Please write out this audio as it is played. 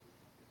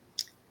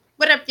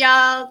up,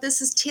 y'all?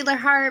 This is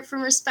Hart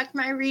from Respect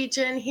My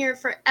Region here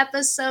for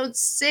episode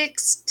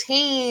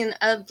 16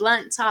 of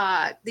Blunt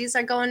Talk. These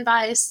are going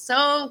by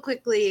so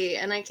quickly,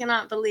 and I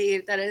cannot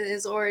believe that it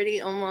is already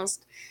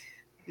almost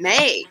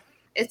May.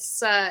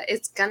 It's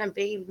gonna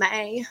be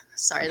May.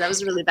 Sorry, that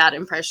was a really bad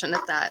impression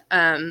of that.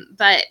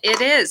 But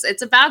it is.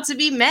 It's about to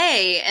be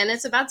May, and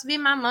it's about to be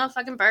my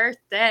motherfucking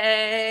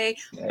birthday.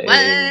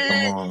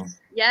 Hey, come on.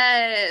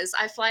 Yes,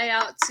 I fly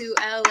out to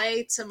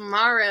LA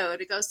tomorrow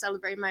to go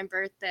celebrate my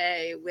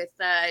birthday with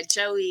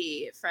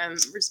Joey from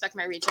Respect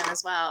My Region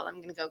as well.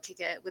 I'm gonna go kick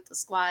it with the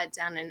squad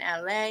down in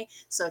LA.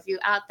 So if you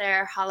out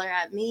there, holler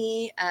at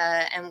me,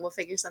 and we'll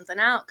figure something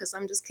out because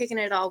I'm just kicking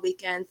it all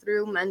weekend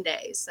through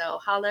Monday. So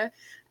holler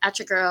at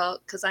your girl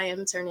because I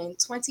am turning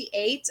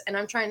 28 and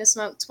I'm trying to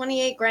smoke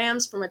 28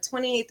 grams for my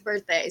 28th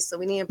birthday. So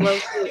we need to blow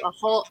through a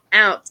whole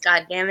ounce.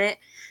 God damn it.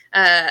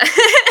 Uh,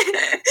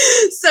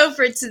 so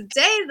for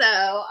today,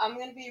 though, I'm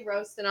going to be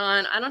roasting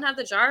on. I don't have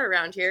the jar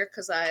around here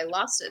because I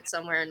lost it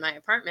somewhere in my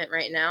apartment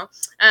right now.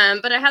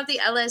 But I have the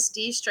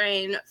LSD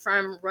strain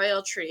from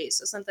Royal Tree,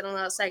 so something a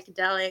little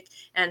psychedelic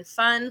and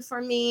fun for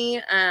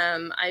me.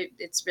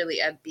 It's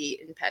really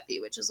upbeat and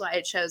peppy, which is why I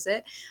chose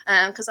it.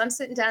 Because I'm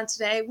sitting down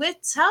today with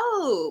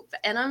Tope,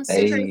 and I'm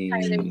super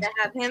excited Hey, to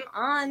have him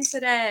on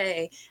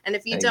today. And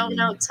if you don't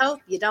know hey. Tope,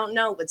 you don't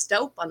know what's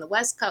dope on the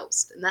West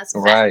Coast, and that's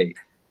a fact. Right.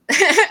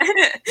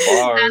 That's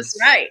Bars.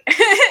 right.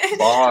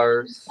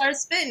 Bars. Start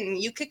spitting.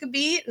 You kick a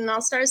beat, and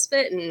I'll start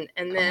spitting,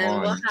 and Come then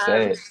on, we'll you have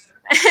say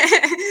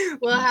it.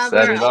 we'll You have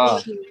set our it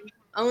off.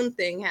 own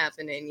thing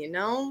happening, you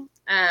know.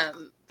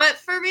 But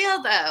for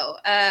real though,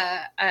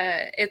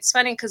 it's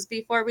funny because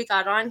before we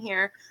got on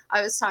here,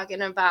 I was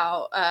talking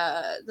about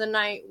the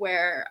night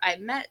where I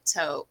met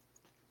Tope,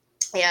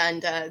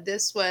 and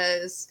this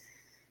was.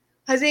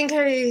 I think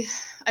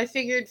I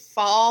figured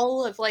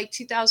fall of like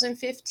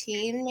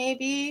 2015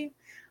 maybe,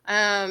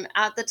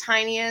 at the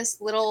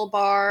tiniest little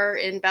bar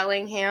in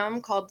Bellingham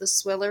called the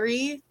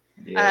Swillery.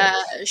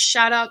 Yes.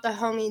 Shout out the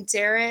homie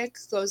Derek,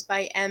 goes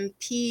by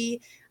MP,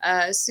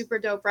 super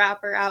dope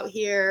rapper out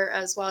here,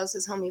 as well as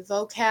his homie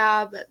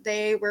Vocab.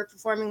 They were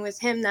performing with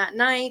him that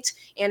night,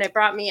 and it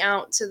brought me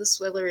out to the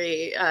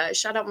Swillery.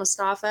 Shout out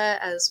Mustafa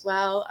as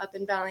well, up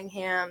in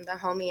Bellingham, the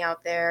homie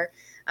out there.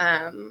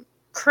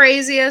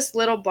 Craziest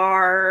little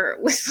bar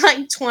with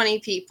like 20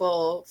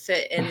 people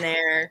fit in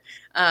there,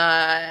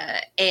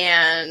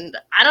 and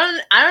I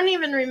don't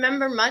even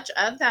remember much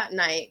of that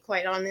night,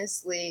 quite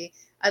honestly,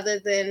 other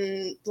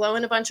than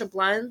blowing a bunch of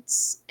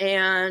blunts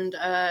and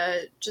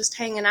just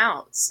hanging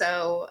out.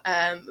 So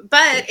For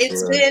but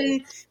it's sure.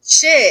 been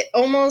shit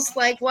almost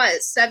like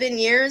what 7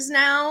 years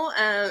now,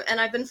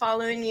 and I've been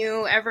following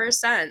you ever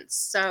since.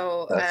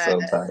 So That's so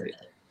tight.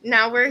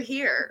 now we're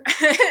here.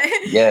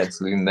 Yes,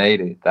 we made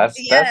it. That's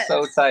Yeah.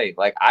 so tight.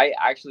 Like I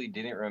actually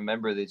didn't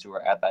remember that you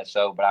were at that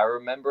show, but I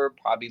remember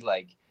probably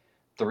like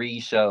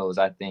three shows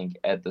I think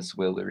at the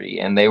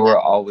Swillery, and they Yeah. were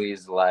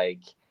always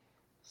like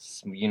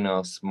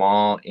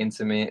small,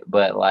 intimate,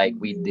 but like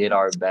we did Mhm.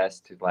 our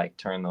best to like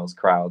turn those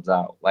crowds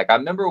out. Like I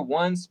remember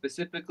one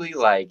specifically,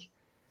 like,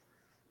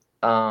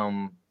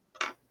 um,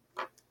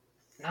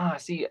 no,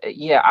 see,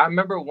 yeah, I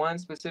remember one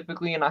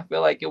specifically, and I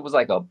feel like it was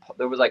like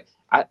there was like,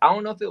 I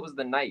don't know if it was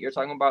the night you're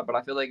talking about, but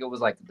I feel like it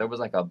was like, there was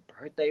like a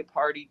birthday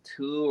party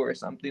too or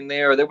something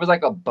there. Or there was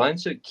like a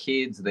bunch of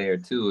kids there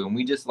too, and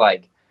we just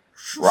like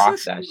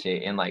rocked that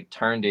shit and like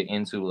turned it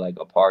into like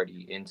a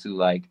party, into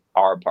like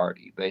our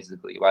party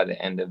basically by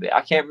the end of it. I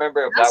can't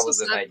remember if that That's was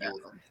what's the up, night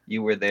though.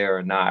 you were there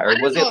or not, I or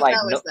don't was know it if like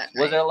that was no, that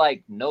was night. there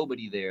like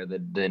nobody there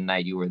the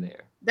night you were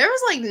there? There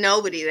was like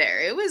nobody there.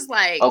 It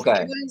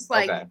Okay, was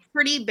like okay.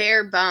 pretty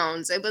bare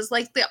bones. It was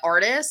like the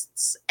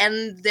artists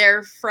and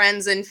their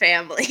friends and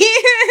family,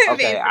 Okay,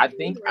 basically, who I were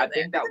think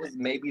there. that was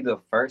maybe the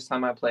first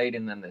time I played,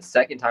 and then the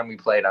second time we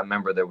played, I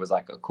remember there was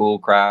like a cool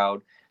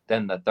crowd.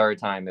 Then the third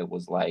time it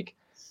was like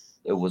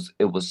it was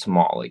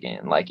small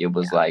again. Like it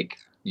was like,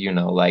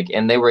 like,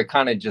 and they were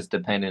kind of just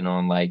dependent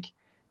on like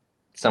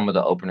some of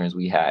the openers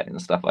we had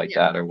and stuff like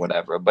Yeah, that or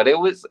whatever. But it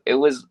was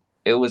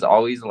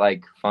always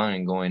like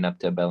fun going up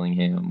to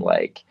Bellingham.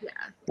 Like yeah.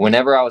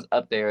 whenever I was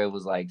up there, it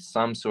was like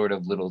some sort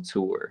of little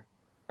tour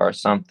or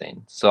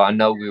something. So I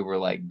know we were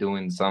like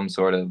doing some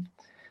sort of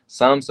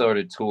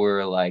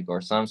tour, like,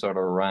 or some sort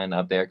of run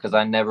up there, because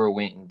I never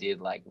went and did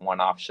like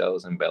one-off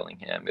shows in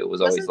Bellingham. It was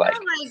always Wasn't like,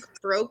 that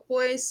like broke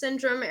boy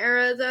syndrome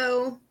era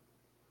though?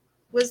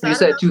 Was you that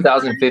said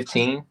about the time?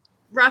 2015.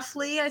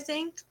 Roughly, I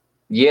think.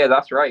 Yeah,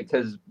 that's right.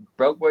 Because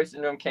Broke Boy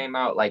Syndrome came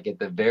out like at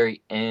the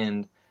very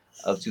end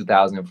of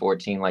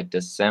 2014, like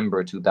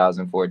December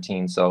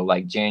 2014. So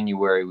like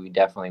January, we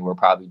definitely were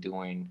probably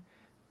doing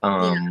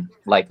Yeah.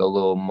 like a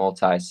little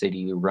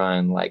multi-city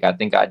run. Like I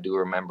think I do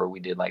remember we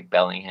did like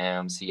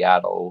Bellingham,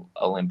 Seattle,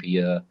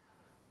 Olympia,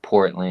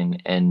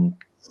 Portland, and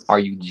our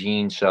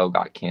Eugene show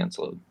got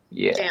canceled.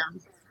 Yeah.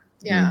 Damn.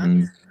 Yeah.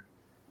 Mm-hmm.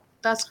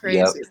 That's Yep.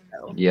 crazy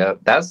though. Yep.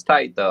 That's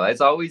tight though. It's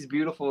always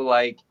beautiful,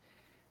 like,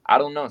 I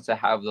don't know, to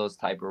have those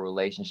type of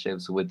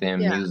relationships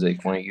within Yeah.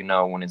 music when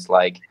when it's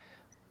like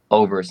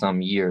over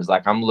some years.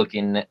 Like I'm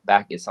looking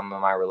back at some of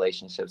my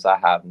relationships I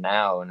have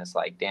now, and it's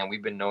like, damn,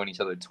 we've been knowing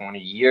each other 20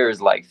 years,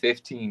 like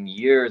 15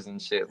 years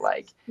and shit.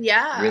 Like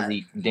Yeah.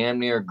 really damn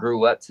near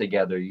grew up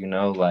together, you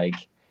know,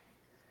 like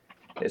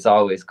it's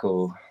always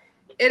cool.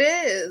 It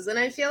is. And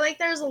I feel like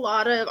there's a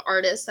lot of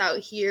artists out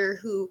here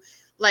who,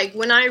 like,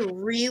 when I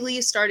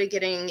really started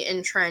getting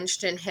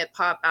entrenched in hip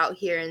hop out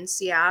here in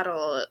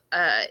Seattle,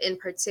 in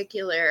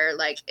particular,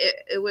 like,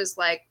 it was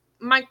like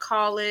my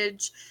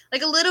college,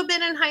 like a little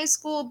bit in high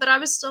school, but I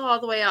was still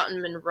all the way out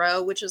in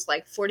Monroe, which is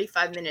like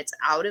 45 minutes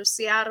out of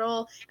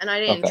Seattle, and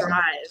I didn't Okay.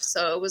 drive.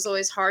 So it was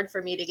always hard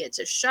for me to get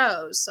to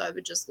shows. So I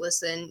would just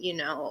listen,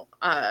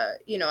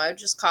 I would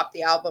just cop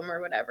the album or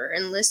whatever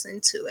and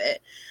listen to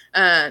it.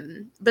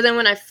 But then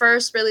when I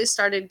first really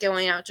started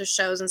going out to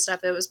shows and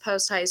stuff, it was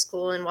post high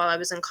school and while I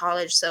was in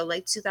college, so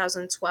like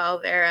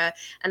 2012 era.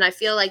 And I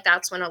feel like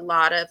that's when a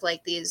lot of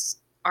like these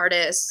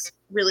artists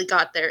really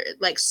got their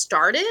like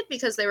started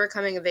because they were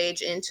coming of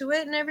age into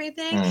it and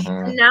everything.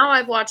 Mm-hmm. And now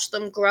I've watched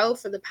them grow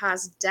for the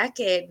past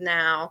decade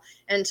now,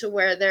 and to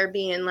where they're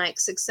being like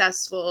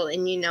successful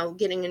and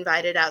getting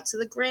invited out to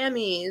the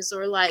Grammys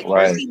or like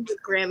Right. working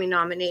with Grammy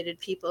nominated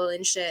people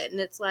and shit.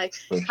 And it's like,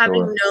 For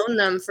having sure. known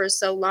them for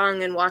so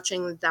long and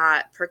watching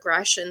that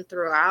progression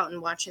throughout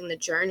and watching the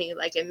journey,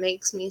 like it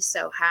makes me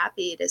so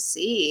happy to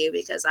see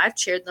because I've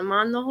cheered them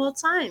on the whole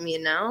time.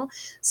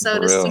 So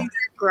For to see real. their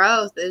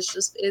growth is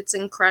just, it's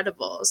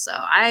incredible. So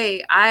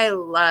I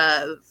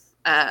love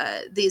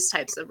these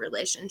types of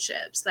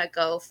relationships that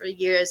go for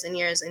years and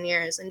years and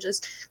years and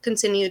just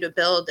continue to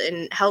build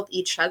and help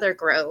each other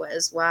grow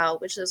as well,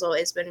 which has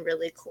always been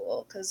really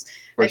cool because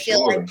For I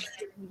feel like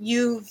sure.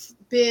 you've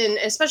been,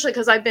 especially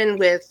because I've been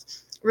with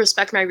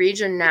Respect My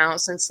Region now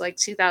since like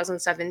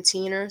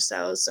 2017 or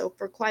so. So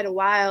for quite a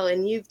while.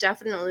 And you've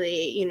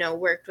definitely,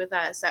 worked with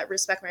us at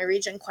Respect My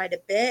Region quite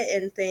a bit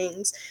in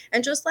things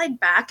and just like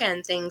back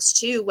end things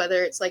too,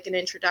 whether it's like an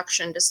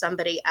introduction to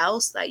somebody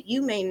else that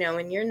you may know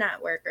in your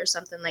network or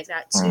something like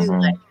that too.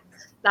 Mm-hmm.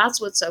 That's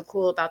what's so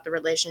cool about the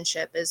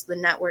relationship is the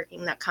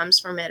networking that comes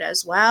from it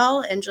as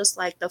well, and just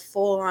like the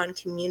full on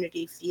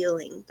community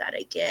feeling that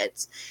it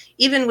gets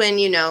even when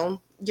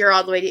you're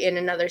all the way in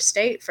another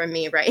state from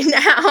me right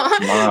now.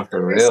 Nah, But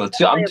for we're real.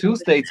 still I'm able two to,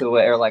 states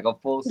away, or like a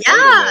full state away.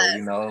 yeah,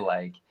 You know,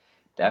 like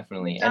we're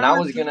definitely. And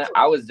down the road.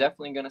 I was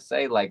definitely gonna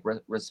say, like,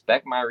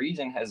 respect my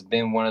region has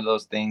been one of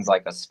those things,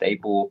 like a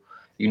staple.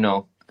 You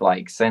know,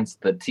 like since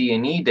the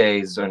T&E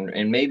days,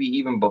 and maybe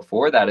even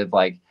before that, of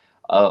like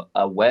a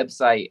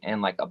website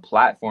and like a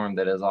platform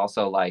that is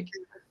also like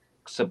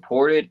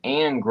supported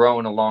and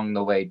grown along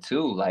the way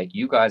too. Like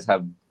you guys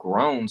have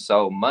grown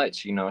so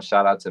much, you know,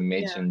 shout out to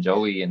Mitch Yeah, and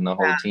Joey and the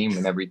whole team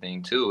and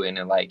everything too. And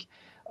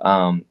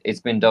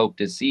it's been dope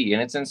to see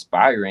and it's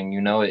inspiring,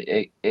 you know,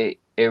 it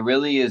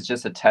really is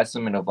just a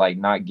testament of like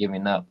not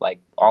giving up.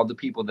 Like all the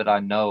people that I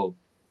know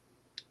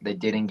that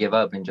didn't give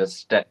up and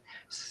just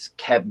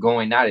kept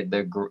going at it,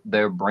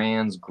 their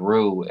brands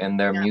grew and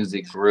their yeah,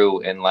 music grew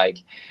and like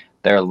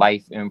their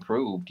life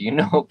improved, you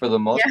know. For the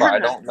most part, I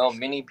yeah, don't know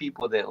many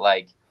people that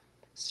like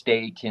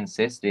stayed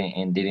consistent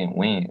and didn't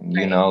win,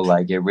 you right, know.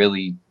 Like it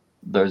really,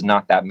 there's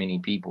not that many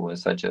people.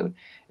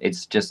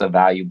 It's just a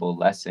valuable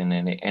lesson,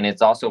 and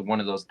it's also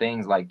one of those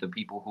things, like the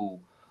people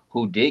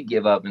who did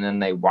give up and then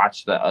they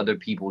watch the other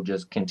people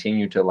just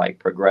continue to like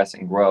progress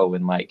and grow,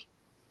 and like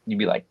you'd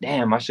be like,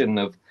 damn, I should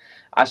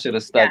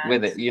have stuck yeah.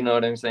 with it, you know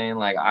what I'm saying?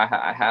 Like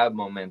I have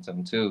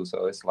momentum too,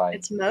 so it's like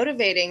It's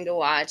motivating to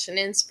watch and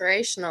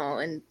inspirational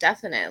and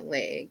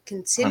definitely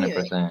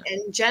continuing 100%.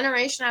 and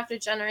generation after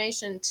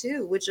generation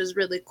too, which is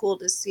really cool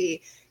to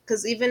see.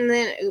 Because even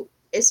then,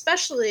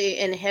 especially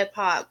in hip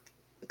hop,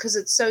 because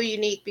it's so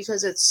unique,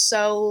 because it's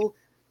so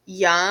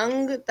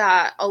young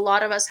that a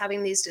lot of us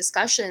having these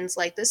discussions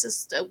like this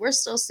is we're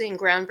still seeing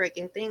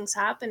groundbreaking things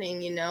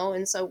happening,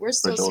 and so we're For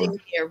still seeing sure.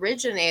 the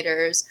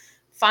originators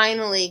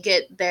finally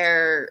get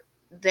their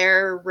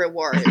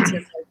rewards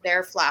and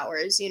their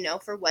flowers,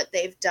 for what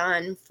they've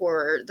done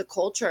for the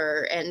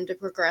culture and to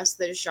progress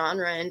the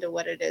genre into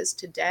what it is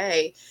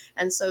today.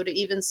 And so to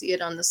even see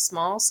it on the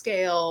small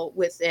scale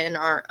within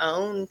our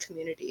own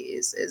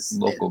communities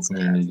Local is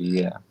community,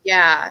 yeah.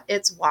 yeah,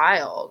 it's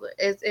wild.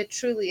 It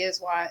truly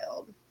is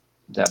wild.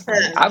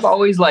 Definitely. Um, I've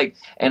always like,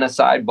 and a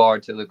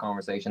sidebar to the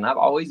conversation, I've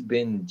always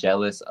been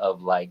jealous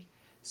of like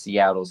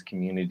Seattle's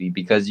community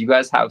because you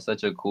guys have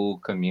such a cool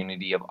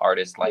community of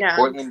artists. Like yeah,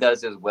 Portland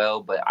does as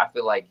well, but I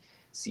feel like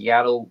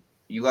Seattle,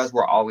 you guys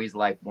were always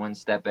like one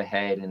step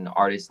ahead, and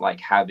artists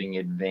like having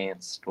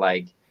advanced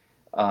like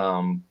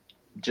um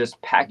just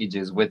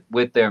packages with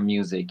their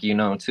music, you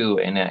know, too.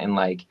 And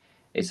like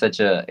it's such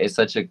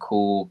a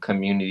cool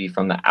community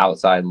from the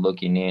outside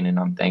looking in, and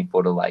I'm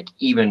thankful to like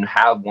even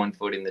have one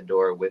foot in the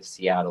door with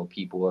Seattle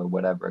people or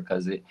whatever,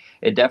 because it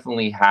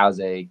definitely has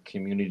a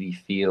community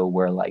feel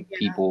where like yeah,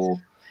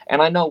 people,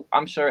 and I know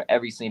I'm sure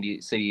every city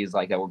is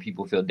like that where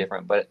people feel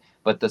different, but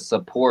the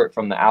support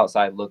from the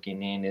outside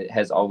looking in, it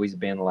has always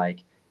been like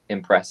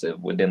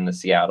impressive within the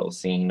Seattle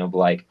scene of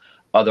like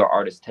other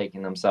artists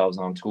taking themselves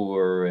on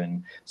tour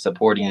and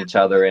supporting yeah, each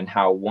other, and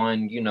how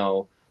one, you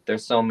know,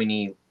 there's so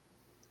many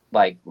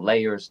like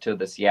layers to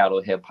the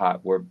Seattle hip hop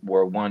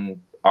where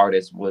one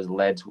artist was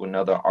led to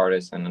another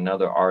artist and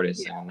another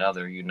artist and Yeah.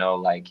 another,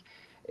 like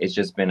it's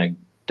just been a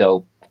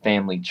dope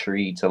family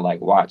tree to like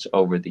watch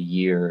over the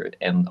years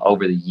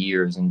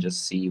and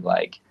just see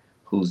like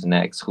who's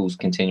next, who's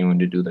continuing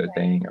to do their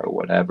thing or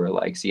whatever.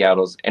 Like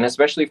Seattle's, and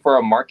especially for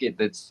a market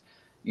that's,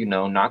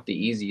 not the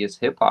easiest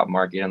hip hop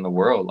market in the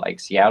world. Like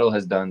Seattle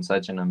has done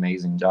such an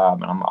amazing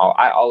job. And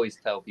I always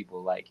tell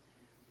people like,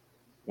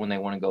 when they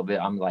want to go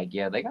I'm like,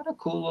 yeah, they got a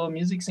cool little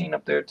music scene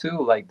up there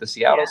too. Like the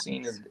Seattle Yeah.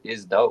 scene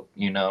is dope,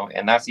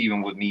 and that's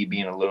even with me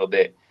being a little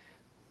bit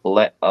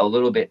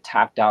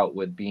tapped out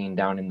with being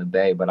down in the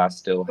Bay, but I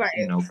still, Right.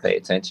 pay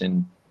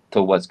attention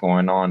to what's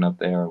going on up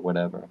there or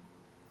whatever.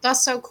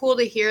 That's so cool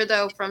to hear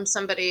though from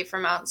somebody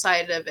from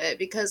outside of it,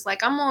 because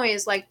like I'm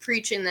always like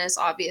preaching this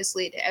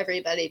obviously to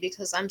everybody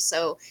because I'm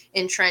so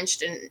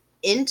entrenched and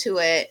into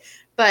it,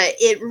 but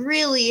it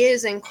really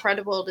is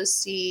incredible to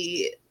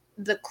see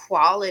the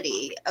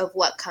quality of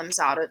what comes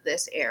out of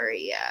this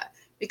area,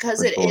 because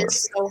For it sure.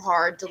 is so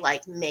hard to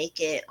like make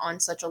it on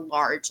such a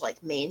large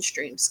like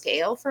mainstream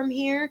scale from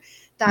here,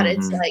 that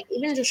it's Hmm. like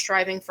even just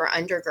striving for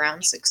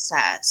underground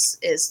success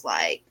is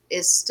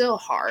still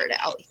hard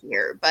out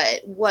here.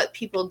 But what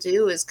people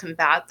do is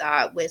combat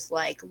that with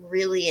like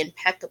really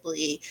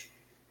impeccably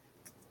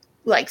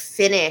like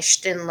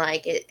finished, and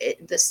like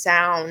the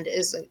sound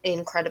is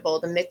incredible,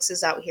 the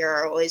mixes out here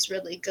are always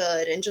really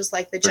good, and just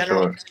like the For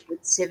general sure.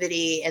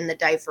 creativity and the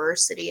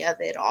diversity of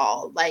it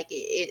all, like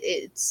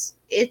it's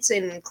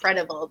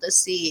incredible to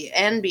see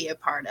and be a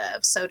part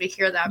of. So to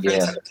hear that from Yeah.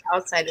 somebody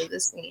outside of the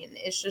scene,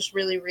 it's just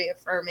really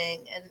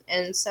reaffirming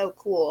and so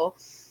cool.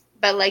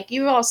 But like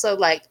you've also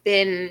like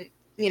been,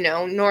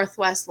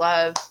 Northwest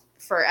love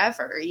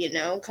forever,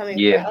 coming from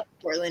Yeah.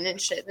 Portland and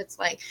shit. It's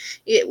like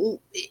it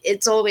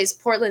it's always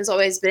Portland's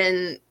always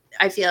been,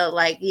 I feel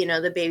like,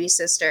 the baby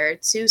sister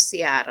to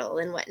Seattle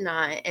and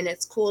whatnot. And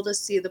it's cool to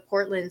see the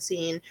Portland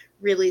scene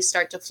really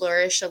start to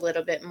flourish a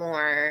little bit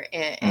more,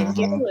 and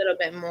get a Hmm. little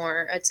bit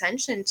more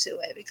attention to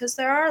it, because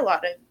there are a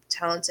lot of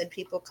talented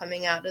people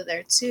coming out of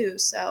there too.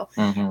 So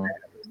Hmm.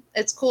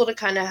 it's cool to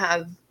kind of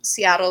have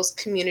Seattle's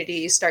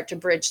community start to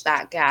bridge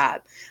that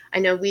gap. I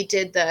know we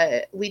did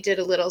a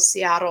little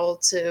Seattle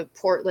to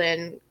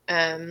Portland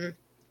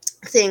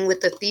thing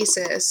with the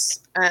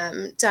thesis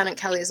down at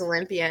Kelly's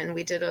Olympia, and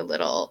we did a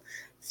little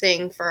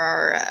thing for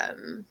our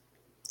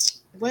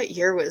what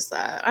year was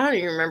that? I don't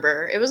even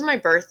remember. It was my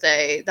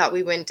birthday that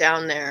we went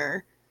down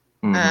there.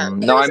 It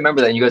No, I was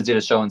remember that you guys did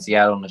a show in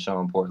Seattle and a show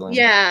in Portland.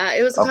 Yeah,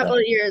 it was a Okay. couple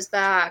of years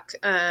back.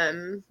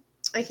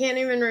 I can't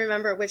even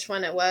remember which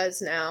one it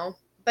was now.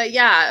 But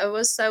yeah, it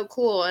was so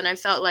cool, and I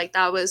felt like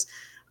that was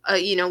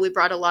we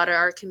brought a lot of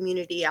our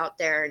community out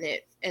there,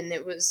 and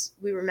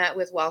we were met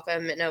with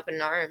welcome and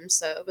open arms,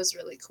 so it was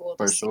really cool to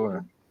For see.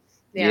 sure.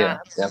 Yeah. Yeah,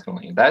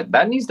 definitely.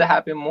 That needs to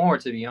happen more,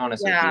 to be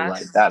honest with you. Yeah.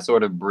 Like that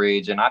sort of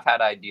bridge. And I've had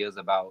ideas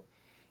about,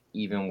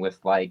 even with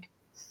like,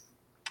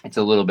 it's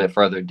a little bit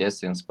further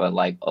distance, but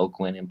like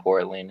Oakland and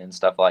Portland and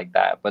stuff like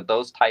that. But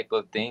those type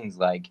of things,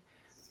 like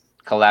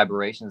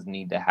collaborations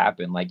need to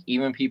happen. Like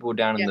even people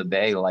down in Yeah. the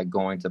Bay, like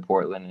going to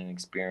Portland and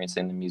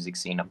experiencing the music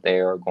scene up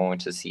there, or going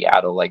to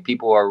Seattle. Like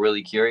people are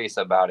really curious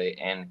about it,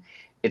 and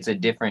it's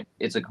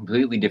a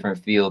completely different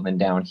feel than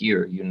down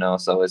here,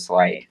 So it's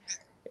Right. like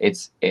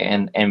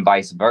and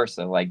vice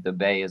versa. Like the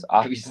Bay is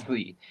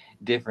obviously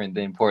different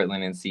than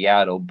Portland and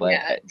Seattle, but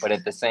Yeah.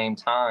 at the same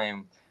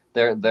time,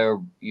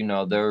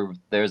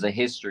 there's a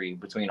history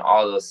between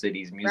all those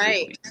cities Right.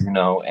 musically,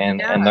 and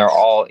Yeah. they're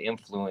all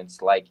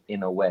influenced like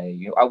in a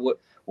way.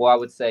 I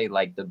would say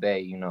like the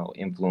Bay,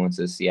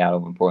 influences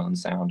Seattle and Portland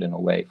sound in a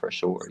way for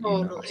sure,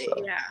 Totally,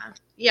 So yeah.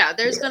 Yeah,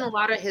 there's been yeah. a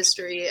lot of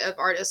history of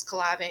artists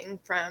collabing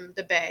from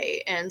the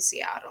Bay and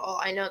Seattle.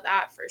 I know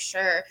that for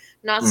sure.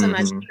 Not so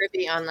much Hmm.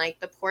 privy on like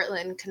the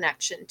Portland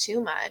connection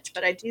too much,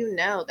 but I do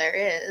know there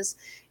is.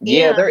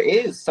 Yeah, And there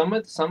is some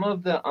of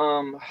the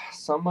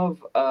some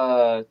of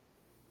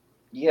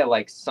yeah,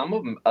 like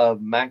some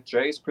of Mac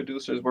Dre's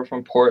producers were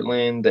from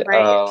Portland.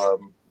 right,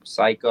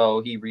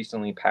 Psycho, he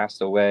recently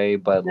passed away,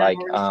 but no like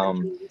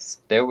rest in peace.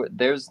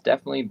 there's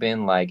definitely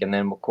been like, and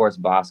then of course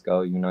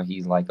Bosco,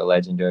 he's like a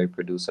legendary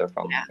producer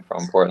from Yeah.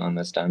 Portland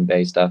that's done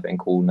Bay stuff and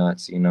Cool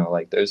Nuts,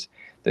 like there's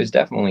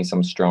definitely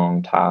some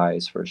strong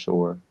ties for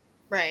sure.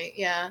 Right,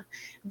 yeah.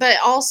 But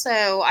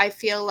also, I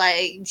feel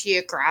like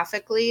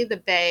geographically, the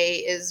Bay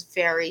is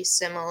very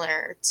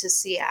similar to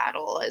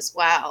Seattle as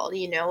well.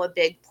 A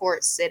big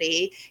port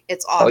city.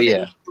 It's Oh often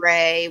yeah.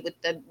 gray with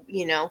the,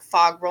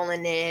 fog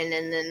rolling in,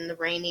 and then the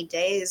rainy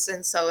days.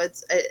 And so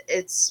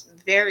it's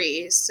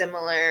very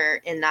similar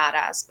in that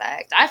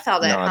aspect. I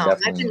felt at No, home. I've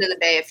been definitely. to the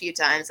Bay a few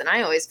times, and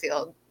I always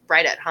feel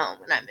right at home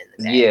when I'm in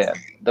the Bay. Yeah.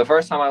 The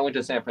first time I went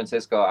to San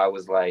Francisco,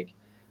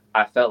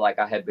 I felt like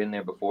I had been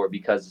there before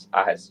because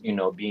I had,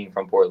 being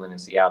from Portland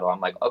and Seattle, I'm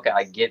like, okay,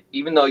 I get,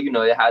 even though,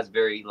 it has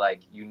very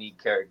like unique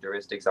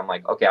characteristics, I'm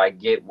like, okay, I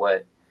get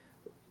what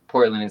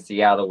Portland and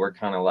Seattle were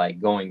kind of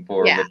like going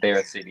for Yeah. with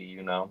their city,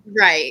 you know.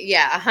 Right.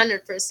 Yeah.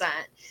 100%.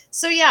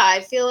 So yeah, I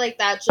feel like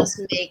that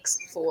just makes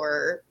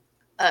for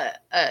a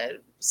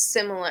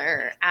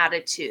similar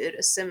attitude,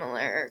 a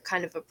similar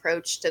kind of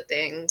approach to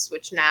things,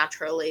 which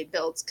naturally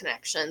builds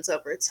connections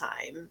over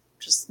time.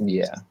 Just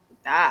Yeah,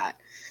 that.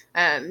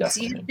 Do you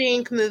definitely.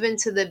 think moving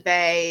to the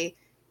Bay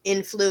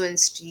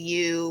influenced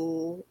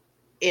you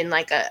in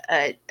like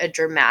a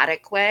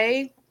dramatic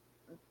way?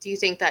 Do you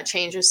think that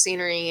change of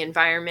scenery,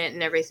 environment,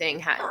 and everything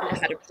had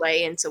to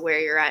play into where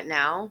you're at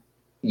now?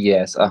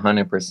 Yes,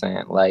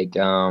 100%. Like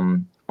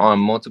on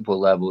multiple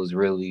levels,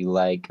 really.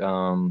 Like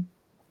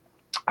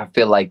I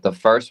feel like the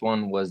first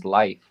one was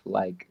life.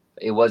 Like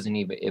it wasn't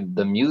even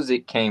the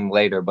music came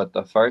later, but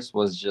the first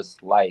was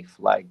just life.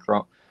 Like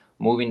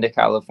moving to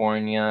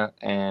California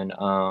and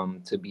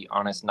to be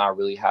honest, not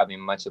really having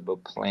much of a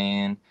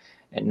plan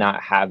and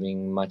not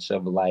having much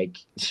of like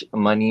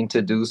money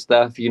to do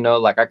stuff, you know,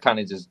 like I kind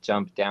of just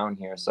jumped down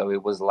here. So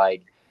it was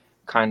like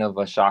kind of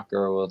a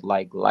shocker with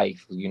like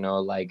life, you know,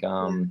 like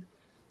Yeah.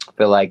 I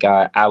feel like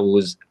I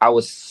was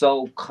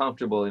so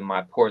comfortable in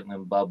my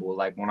Portland bubble.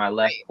 Like when I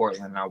left Right.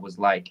 Portland, I was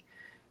like,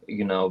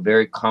 you know,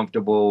 very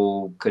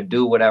comfortable, could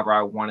do whatever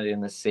I wanted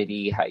in the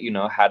city. You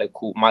know, had a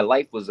cool. My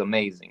life was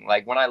amazing.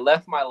 Like when I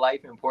left my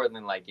life in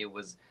Portland, like it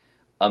was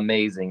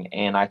amazing,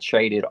 and I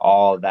traded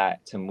all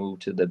that to move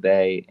to the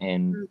Bay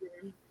and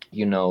Mhm.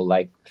 you know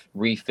like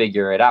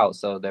refigure it out.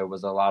 So there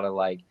was a lot of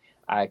like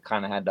I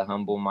kind of had to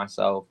humble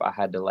myself. I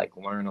had to like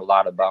learn a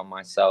lot about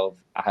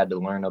myself. I had to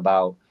learn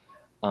about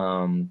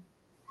um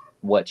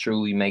what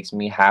truly makes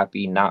me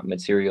happy, not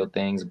material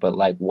things, but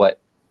like what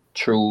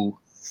true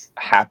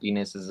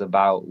happiness is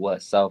about,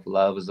 what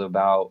self-love is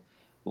about,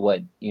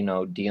 what, you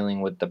know,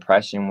 dealing with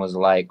depression was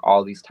like,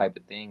 all these type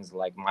of things.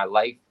 Like my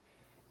life,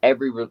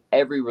 every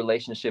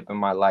relationship in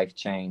my life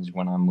changed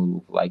when I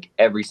moved. Like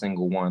every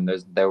single one.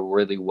 There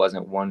really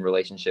wasn't one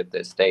relationship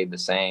that stayed the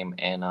same.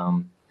 Yeah.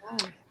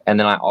 And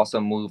then I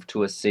also moved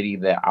to a city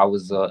that I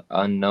was a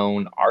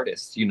unknown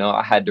artist. You know,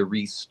 I had to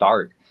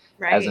restart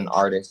as an Right.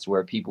 artist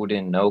where people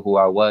didn't know who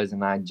I was,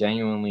 and I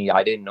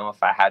didn't know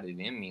if I had it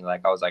in me.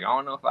 Like I was like, I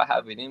don't know if I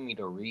have it in me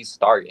to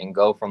restart and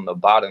go from the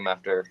bottom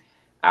after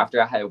I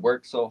had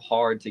worked so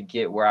hard to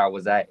get where I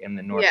was at in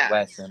the Yeah.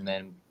 Northwest, and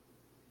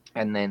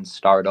then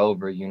start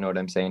over. You know what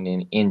I'm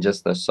saying? In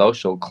just the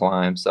social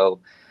climb. So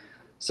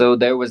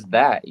there was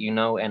that, you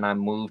know, and I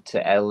moved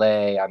to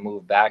LA, I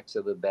moved back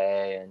to the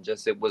Bay, and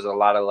just it was a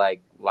lot of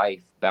like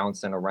life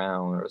bouncing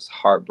around. There was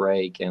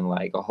heartbreak and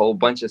like a whole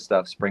bunch of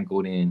stuff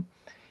sprinkled in.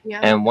 Yeah.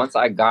 And once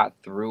I got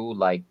through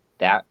like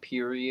that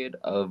period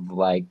of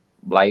like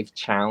life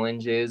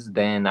challenges,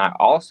 then I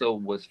also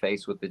was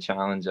faced with the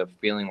challenge of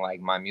feeling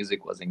like my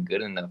music wasn't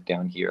good enough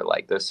down here.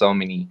 Like there's so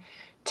many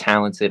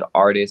talented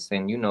artists,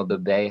 and you know the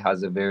Bay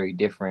has a very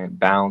different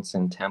bounce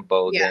and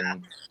tempo Yeah.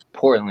 than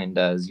Portland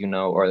does, you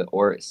know,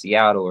 or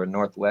Seattle or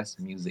Northwest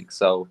music.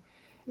 So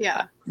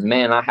Yeah.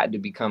 man, I had to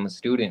become a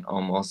student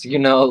almost, you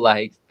know,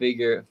 like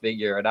figure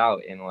it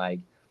out. And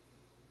like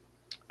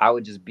I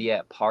would just be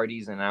at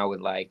parties and I would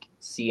like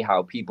see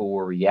how people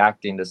were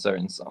reacting to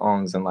certain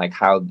songs, and like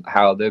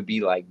how there'd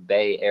be like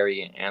Bay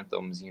Area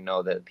anthems, you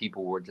know, that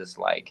people were just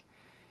like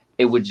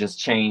it would just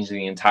change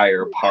the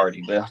entire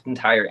party, the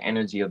entire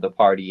energy of the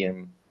party.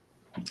 And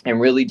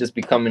really just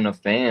becoming a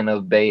fan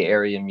of Bay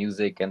Area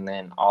music. And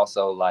then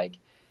also like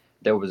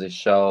there was a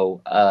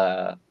show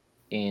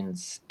in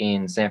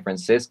San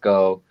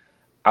Francisco.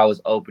 I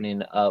was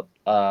opening up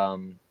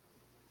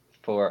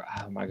for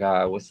oh my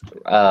god, what's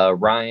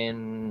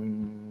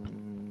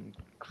Ryan,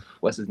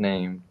 what's his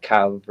name?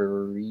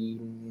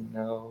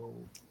 Calvarino.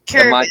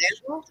 Am I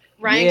Caraveo?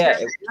 Ryan yeah,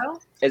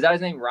 Caraveo? is that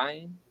his name,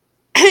 Ryan?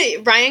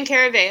 Ryan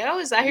Caraveo?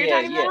 Is that who you're Yeah,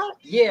 talking yeah, about?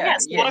 yeah, Yeah, yeah.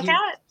 Seattle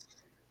Cat.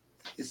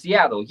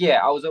 Seattle. Yeah,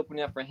 I was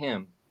opening up for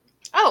him.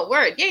 Oh,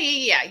 word. Yeah,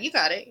 yeah, yeah. You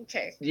got it.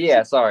 Okay.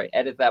 Yeah, sorry.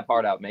 Edit that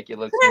part out. Make it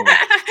look smooth.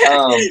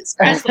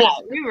 Scratch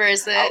that.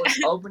 Reverse I it. was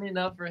opening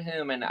up for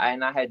him, and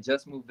I had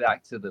just moved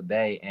back to the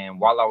Bay. And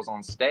while I was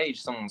on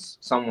stage,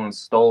 someone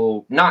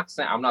stole. Not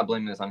saying I'm not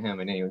blaming this on him,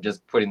 and anyway,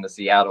 just putting the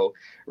Seattle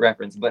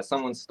reference. But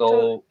someone Totally.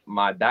 stole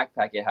my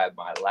backpack. It had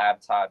my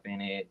laptop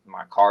in it,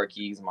 my car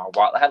keys, my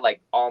wallet. I had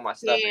like all my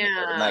stuff in it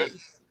for the night. Damn.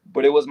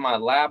 But it was my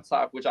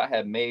laptop, which I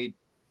had made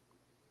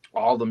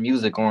all the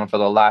music on for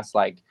the last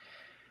like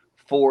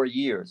 4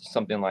 years,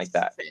 something like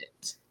that.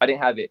 Shit. I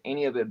didn't have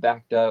any of it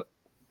backed up,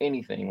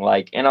 anything.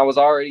 Like, and I was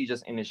already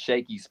just in a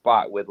shaky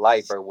spot with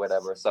life or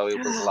whatever. So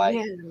it was Oh, like,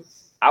 man.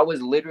 I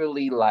was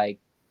literally like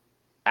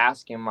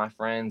asking my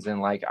friends,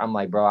 and like, I'm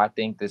like, bro, I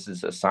think this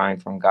is a sign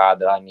from God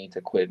that I need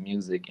to quit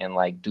music and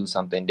like do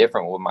something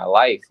different with my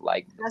life.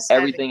 Like, That's heavy.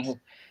 everything,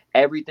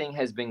 everything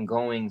has been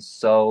going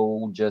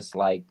so just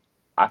like,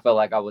 I felt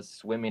like I was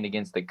swimming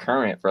against the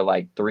current for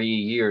like 3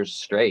 years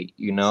straight,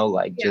 you know,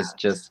 like Yeah.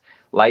 just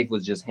life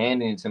was just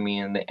handing it to me.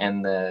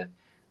 And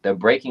the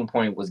breaking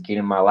point was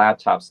getting my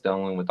laptop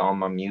stolen with all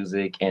my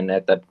music. And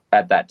at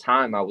that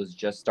time I was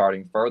just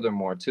starting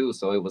furthermore too.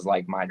 So it was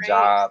like my Right.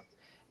 job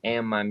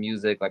and my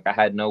music. Like I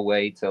had no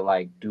way to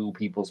like do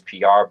people's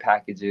PR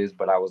packages,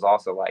 but I was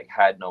also like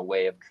had no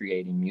way of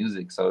creating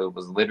music. So it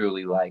was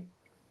literally like,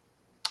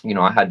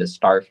 I had to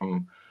start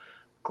from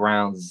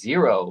ground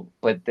zero.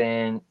 But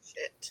then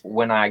Shit.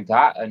 when I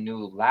got a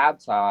new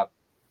laptop,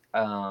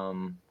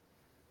 um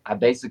I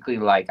basically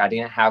like I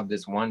didn't have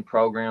this one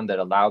program that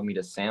allowed me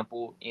to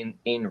sample in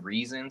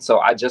Reason. So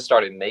I just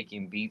started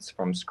making beats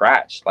from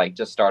scratch. Like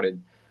just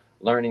started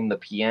learning the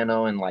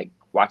piano and like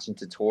watching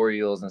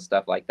tutorials and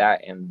stuff like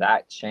that, and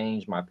that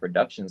changed my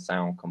production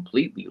sound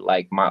completely.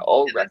 Like my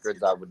old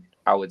records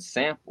I would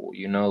sample,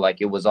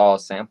 like it was all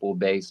sample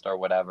based or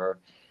whatever.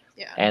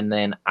 Yeah. And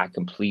then I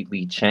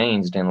completely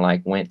changed and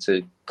like went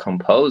to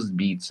compose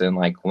beats and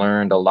like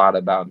learned a lot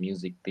about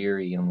music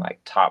theory and like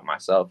taught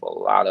myself a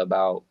lot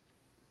about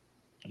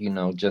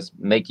just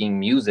making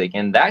music.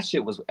 And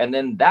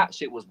then that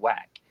shit was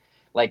whack.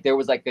 Like there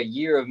was like a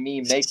year of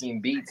me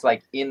making beats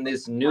like in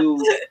this new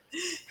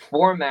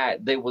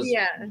format that was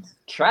Yeah.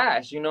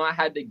 trash. I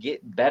had to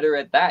get better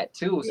at that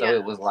too. So Yeah.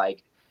 it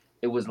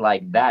was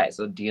like that.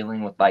 So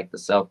dealing with like the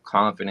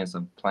self-confidence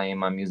of playing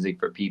my music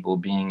for people,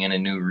 being in a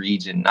new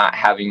region, not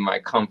having my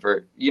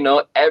comfort,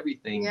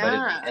 everything. But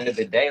at the Yeah. end of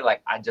the day,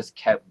 like I just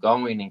kept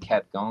going and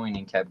kept going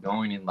and kept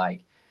going and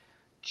like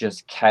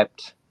just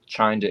kept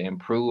trying to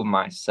improve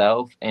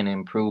myself and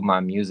improve my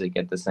music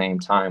at the same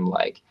time.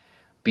 Like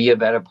be a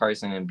better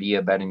person and be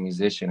a better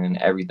musician, and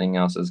everything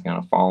else is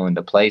going to fall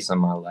into place in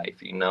my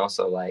life.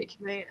 So like,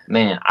 Man.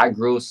 man, I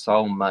grew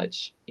so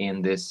much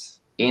in this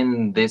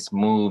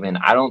move, and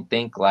I don't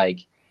think I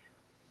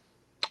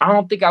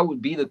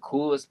would be the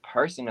coolest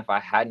person if I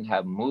hadn't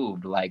have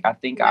moved. Like I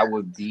think I Yeah.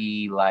 would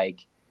be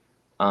like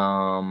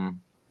um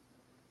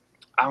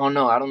I don't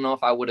know. I don't know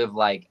if I would have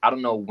like I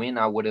don't know when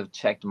I would have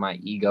checked my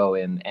ego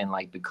and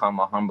like become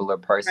a humbler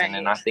person.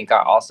 And Right. I think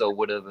I also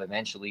would have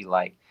eventually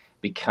like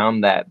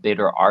become that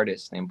bitter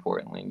artist in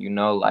Portland,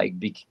 like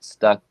be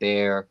stuck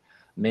there,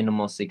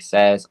 minimal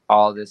success,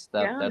 all this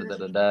stuff, Yeah. da da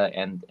da da,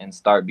 and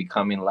start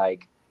becoming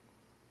like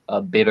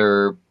a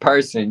bitter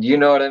person. You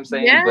know what I'm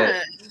saying? But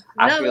Yeah.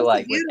 I No, feel it's a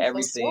like with beautiful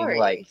everything,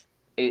 like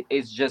story.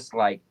 it's just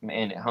like,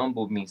 man, it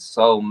humbled me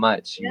so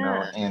much.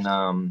 Yeah.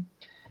 And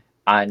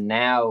I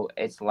now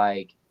it's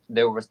like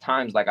there was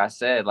times like I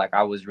said, like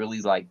I was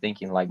really like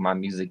thinking like my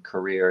music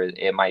career,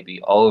 it might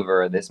be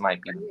over, this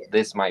might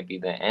be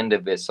the end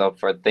of it. So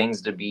for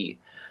things to be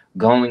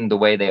going the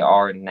way they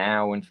are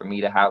now, and for me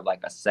to have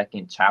like a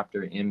second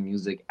chapter in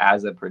music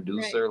as a Right.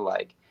 producer,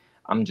 like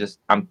I'm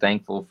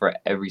thankful for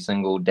every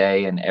single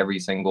day and every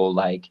single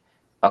like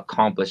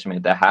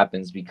accomplishment that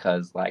happens,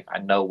 because like I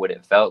know what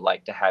it felt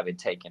like to have it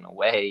taken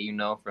away,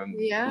 from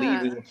Yeah.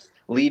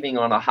 leaving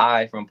on a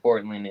high from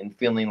Portland and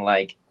feeling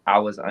like I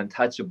was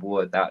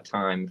untouchable at that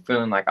time,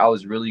 feeling like I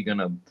was really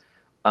gonna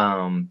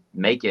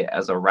make it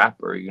as a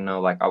rapper.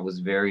 Like I was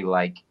very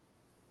like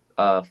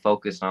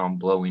focused on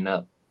blowing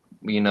up,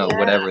 Yeah.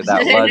 whatever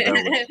that was, or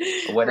Right.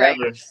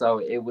 whatever. So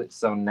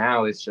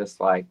now it's just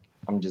like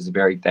I'm just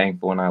very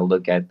thankful, and I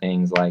look at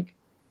things like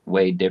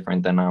way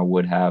different than I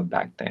would have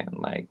back then,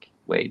 like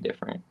way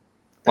different.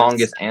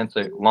 That's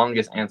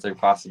Longest answer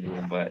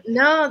possible, but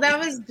No, that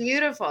was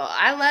beautiful.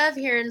 I love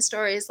hearing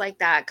stories like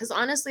that because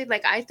honestly,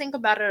 like I think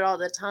about it all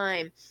the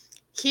time.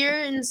 Here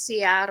in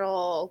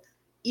Seattle,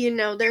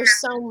 there's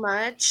so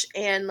much,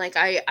 and like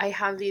I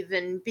have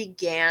even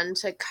began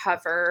to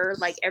cover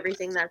like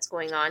everything that's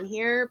going on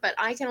here, but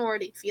I can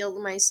already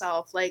feel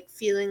myself like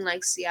feeling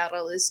like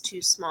Seattle is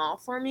too small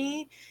for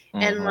me,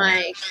 and hmm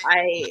like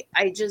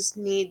I just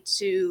need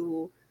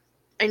to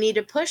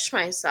push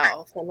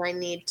myself, and I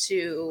need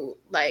to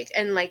like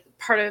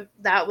part of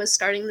that was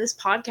starting this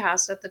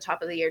podcast at the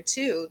top of the year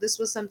too. This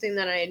was something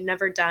that I had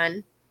never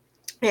done,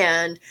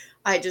 and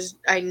I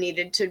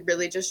needed to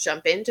really just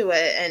jump into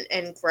it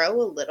and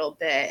grow a little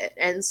bit.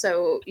 And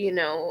so,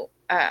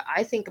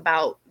 I think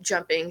about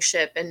jumping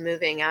ship and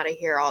moving out of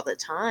here all the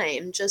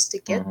time just to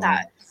get hmm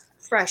that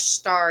fresh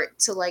start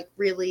to like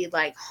really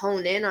like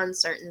hone in on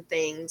certain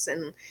things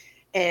and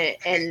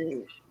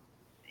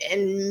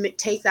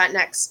take that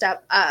next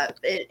step up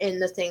in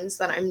the things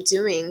that I'm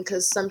doing,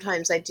 because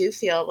sometimes I do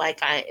feel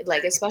like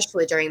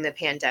especially during the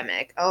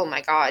pandemic. Oh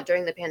my god,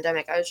 during the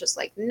pandemic I was just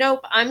like,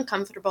 nope, I'm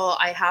comfortable,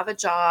 I have a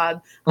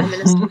job, I'm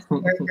an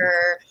essential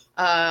worker.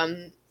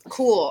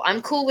 Cool,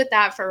 I'm cool with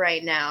that for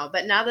right now.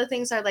 But now that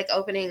things are like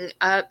opening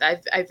up,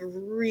 I've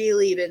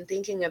really been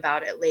thinking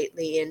about it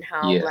lately, and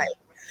how yeah. like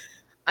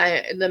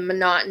the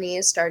monotony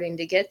is starting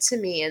to get to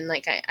me, and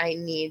like I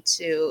need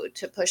to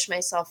push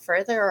myself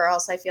further, or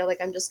else I feel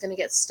like I'm just going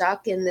to get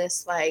stuck in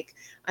this, like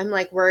I'm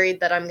like worried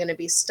that I'm going to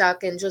be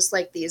stuck in just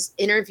like these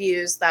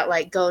interviews that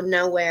like go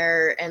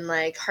nowhere, and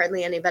like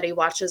hardly anybody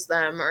watches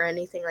them or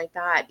anything like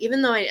that,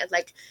 even though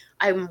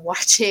I'm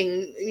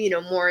watching,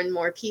 more and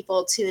more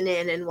people tune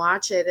in and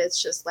watch it.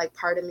 It's just like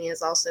part of me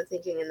is also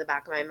thinking in the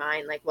back of my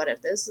mind, like, what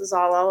if this is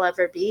all I'll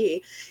ever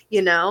be?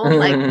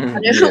 Like,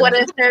 Yeah. what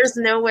if there's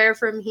nowhere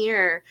from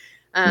here?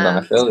 No, I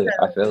Um, feel it.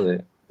 I feel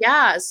it.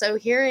 yeah, so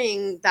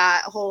hearing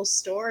that whole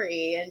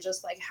story and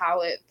just like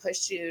how it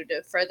pushed you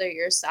to further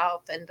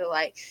yourself and to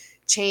like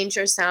change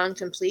your sound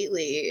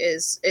completely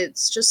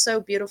it's just so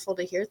beautiful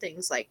to hear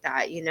things like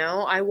that, you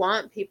know. I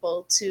want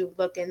people to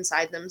look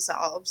inside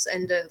themselves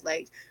and to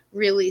like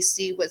really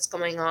see what's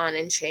going on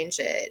and change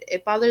it.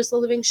 It bothers the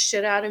living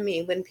shit out of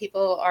me when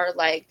people are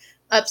like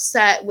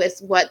upset with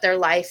what their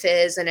life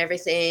is and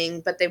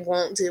everything, but they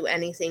won't do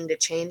anything to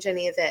change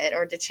any of it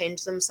or to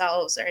change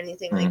themselves or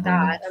anything like Mm-hmm.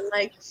 that. I'm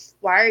like,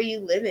 why are you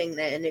living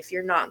then if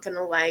you're not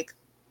gonna like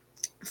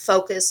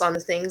focus on the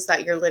things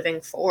that you're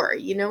living for?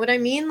 You know what I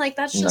mean? Like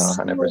that's No, just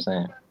so,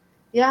 100%.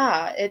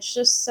 yeah, it's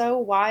just so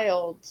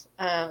wild.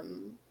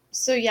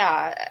 So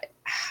yeah,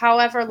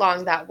 however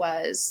long that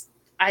was,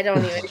 I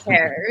don't even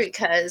care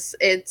because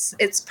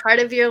it's part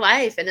of your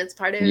life and it's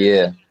part of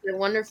Yeah, the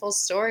wonderful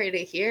story to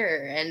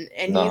hear, and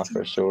you no, can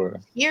for sure.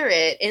 hear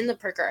it in the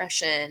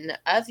progression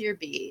of your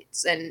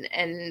beats and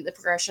the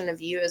progression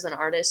of you as an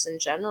artist in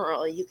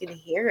general. You can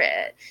hear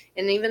it,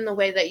 and even the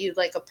way that you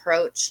like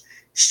approach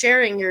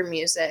sharing your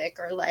music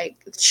or like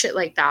shit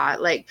like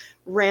that, like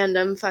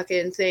random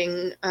fucking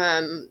thing.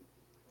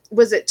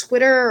 Was it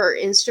Twitter or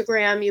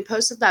Instagram? You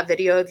posted that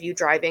video of you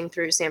driving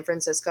through San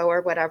Francisco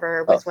or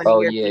whatever Oh, with one of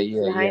oh your yeah, beats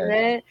yeah, behind yeah.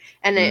 it.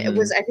 And it Mm-hmm.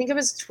 was, I think it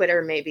was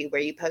Twitter maybe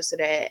where you posted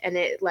it, and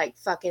it like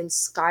fucking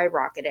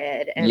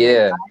skyrocketed and went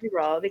Yeah,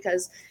 viral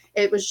because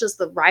it was just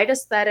the right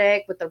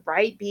aesthetic with the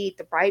right beat,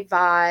 the right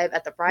vibe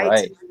at the right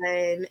right.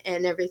 time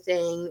and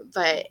everything.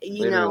 But,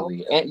 you know,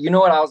 Literally. And you know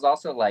what? I was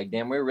also like,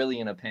 damn, we're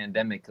really in a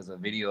pandemic because a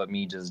video of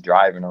me just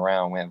driving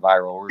around went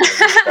viral.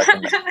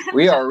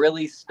 We are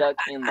really stuck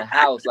in the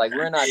house. Like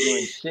we're not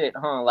doing shit,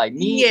 huh? Like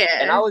me,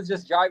 and I yeah. was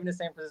just driving to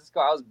San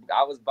Francisco.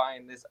 I was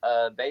buying this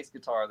bass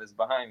guitar that's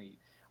behind me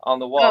on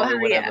the Oh, wall hell or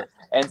yeah. whatever.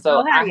 And Oh,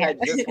 so hell yeah.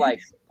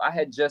 I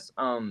had just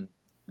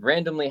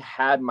randomly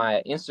had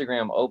my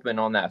Instagram open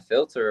on that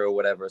filter or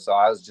whatever. So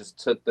I was just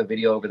took the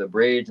video over the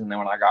bridge, and then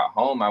when I got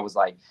home, I was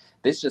like,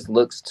 this just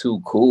looks too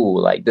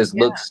cool. Like this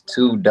Yeah. looks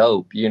too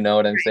dope. You know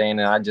what I'm saying?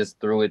 And I just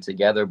threw it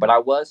together. But I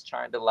was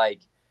trying to like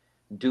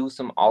do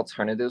some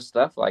alternative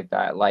stuff like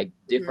that, like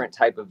Mhm. different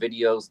type of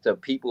videos to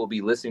people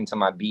be listening to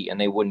my beat and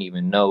they wouldn't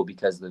even know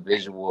because the Right.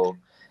 visual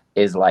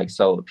is like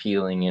so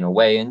appealing in a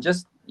way. And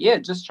just yeah,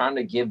 just trying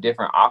to give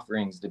different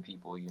offerings to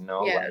people,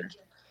 Yeah. like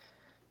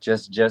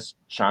just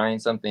trying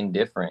something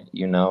different,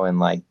 and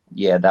like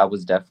yeah, that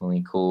was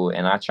definitely cool.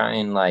 And I try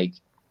and like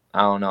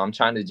I don't know, I'm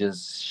trying to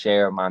just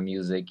share my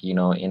music, in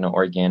an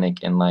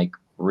organic and like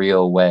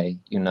real way,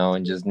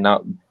 and just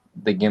not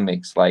the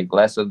gimmicks, like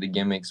less of the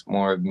gimmicks,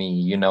 more of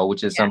me,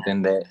 which is Yeah.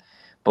 something that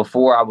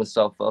before I was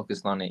so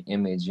focused on the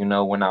image,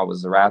 when I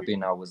was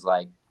rapping, I was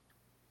like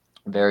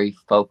very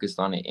focused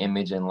on the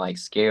image and like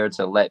scared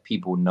to let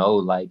people know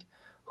like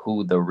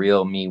who the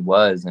real me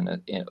was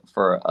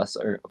for us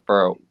or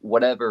for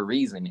whatever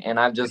reason. And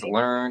I've just Right.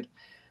 learned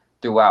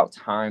throughout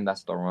time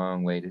that's the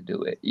wrong way to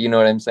do it. You know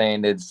what I'm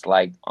saying? It's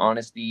like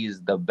honesty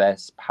is the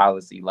best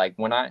policy. Like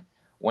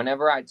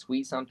whenever I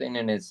tweet something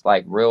and it's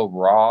like real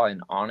raw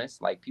and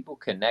honest, like people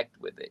connect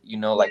with it.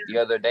 Yeah. Like the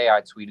other day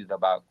I tweeted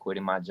about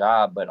quitting my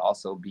job, but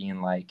also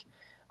being like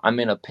I'm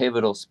in a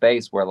pivotal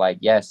space where like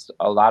yes,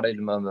 a lot of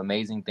the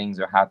amazing things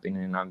are happening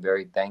and I'm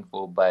very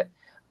thankful, but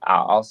I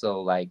also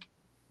like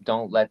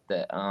don't let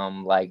the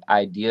like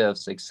idea of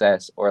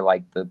success or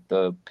like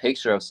the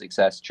picture of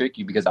success trick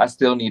you, because I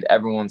still need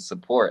everyone's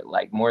support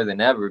like more than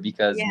ever,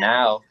 because Yeah.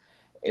 now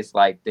it's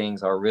like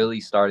things are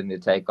really starting to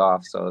take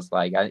off. So it's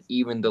like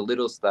even the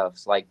little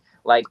stuffs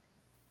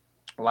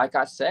like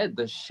I said,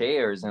 the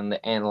shares and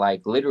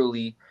like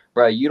literally,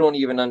 bro, you don't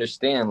even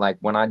understand. Like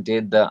when I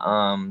did the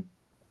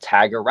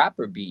tag a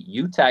rapper beat,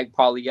 you tagged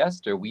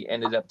polyester. We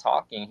ended up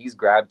talking. He's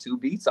grabbed 2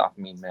 beats off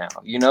me now,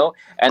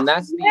 and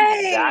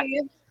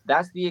Yay.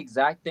 that's the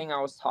exact thing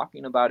I was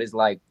talking about. Is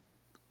like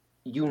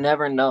you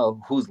never know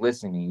who's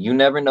listening. You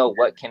never know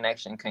what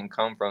connection can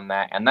come from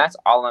that. And that's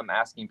all I'm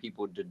asking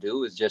people to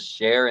do is just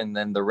share. And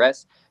then the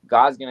rest,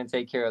 God's going to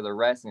take care of the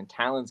rest and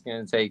talent's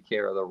going to take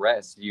care of the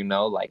rest.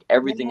 Like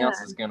everything else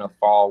Yeah. is going to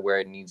fall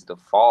where it needs to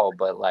fall.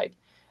 But like,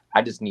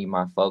 I just need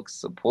my folks'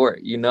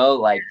 support,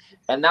 like,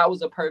 and that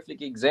was a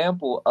perfect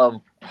example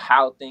of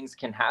how things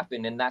can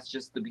happen. And that's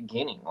just the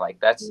beginning. Like,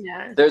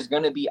 Yeah.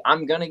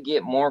 I'm going to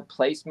get more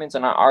placements.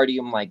 And I already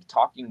am like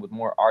talking with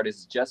more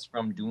artists just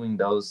from doing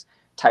those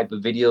type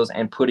of videos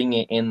and putting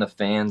it in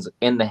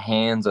the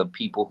hands of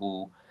people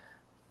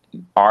who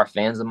are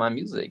fans of my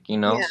music,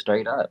 Yeah.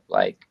 straight up,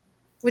 like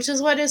Which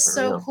is what is for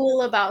so real.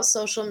 cool about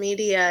social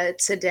media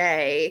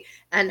today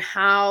and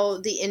how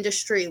the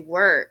industry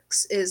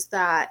works is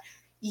that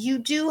you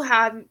do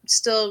have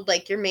still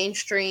like your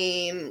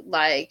mainstream,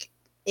 like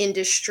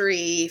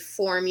industry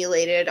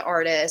formulated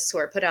artists who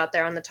are put out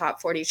there on the top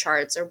 40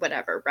 charts or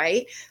whatever,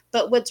 right?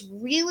 But what's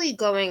really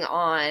going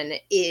on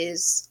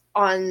is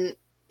on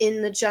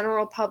in the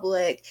general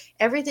public,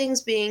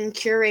 everything's being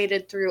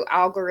curated through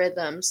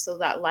algorithms so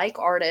that like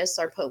artists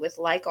are put with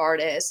like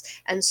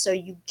artists, and so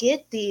you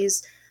get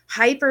these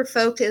hyper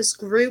focused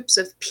groups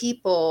of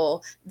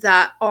people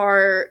that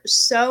are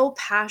so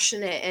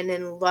passionate and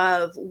in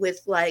love with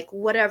like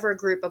whatever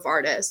group of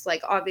artists.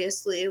 Like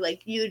obviously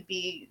like you'd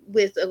be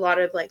with a lot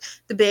of like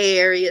the Bay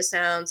Area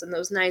sounds and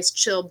those nice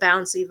chill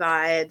bouncy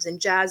vibes and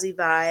jazzy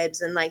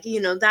vibes and like, you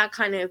know, that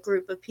kind of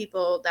group of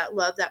people that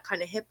love that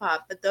kind of hip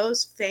hop. But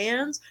those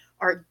fans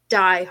are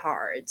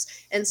diehards.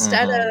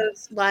 Instead Mm-hmm.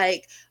 of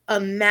like a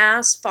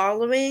mass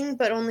following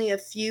but only a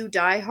few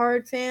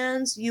diehard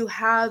fans, you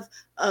have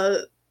a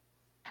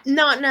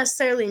not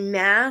necessarily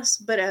mass,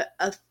 but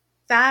a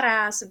fat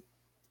ass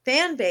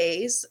fan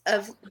base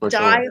of For sure.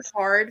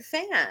 die-hard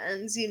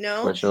fans, you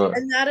know? For sure.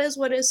 And that is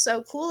what is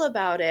so cool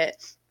about it.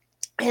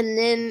 And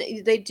then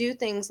they do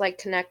things like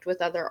connect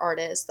with other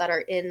artists that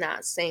are in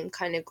that same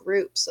kind of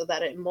group so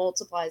that it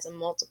multiplies and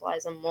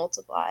multiplies and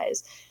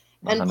multiplies.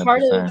 And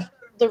part of 100%.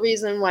 the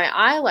reason why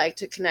I like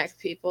to connect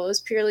people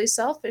is purely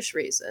selfish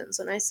reasons.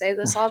 And I say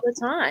this all the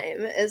time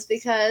is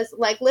because,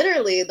 like,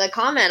 literally, the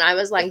comment I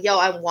was like, yo,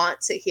 I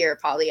want to hear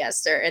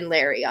Polyester and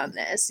Larry on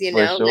this, you For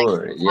know? Like,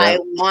 sure. I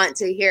Yep. want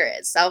to hear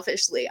it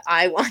selfishly.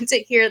 I want to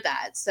hear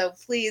that. So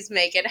please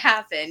make it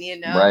happen, you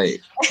know? Right.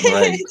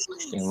 Right.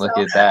 And So, look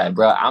at that,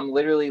 bro. I'm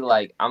literally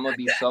like, I'm gonna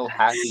be so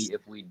happy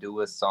if we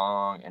do a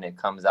song and it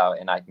comes out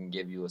and I can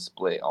give you a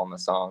split on the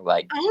song.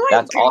 Like, oh my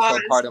that's God, also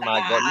part of my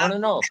goal. No, stop. no,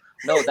 no,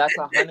 no. That's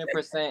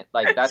 100%.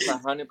 Like, that's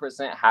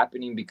 100%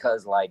 happening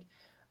because like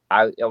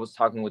I was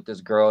talking with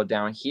this girl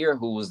down here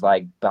who was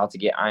like about to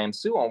get I Am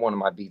Sue on one of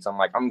my beats. I'm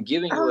like, I'm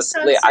giving you Oh, a so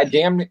split.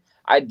 sick.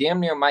 I damn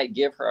near might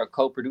give her a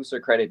co-producer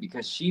credit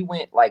because she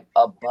went like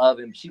above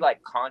and she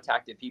like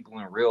contacted people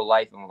in real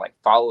life and like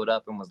followed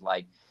up and was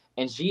like,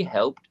 and she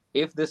helped.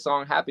 If this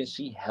song happens,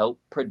 she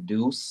helped The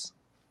produce,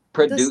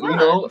 you sun.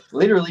 know,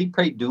 literally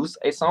produce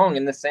a song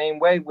in the same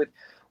way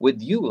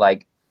with you.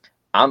 Like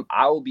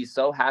I will be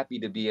so happy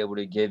to be able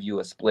to give you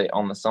a split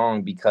on the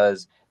song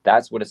because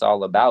that's what it's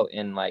all about.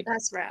 And like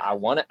That's rad. I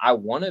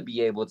wanna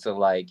be able to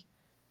like,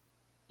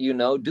 you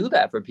know, do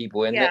that for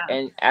people. And Yeah.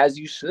 and as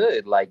you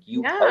should, like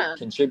you help Yeah.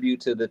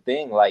 contribute to the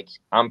thing. Like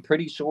I'm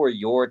pretty sure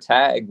your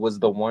tag was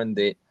the one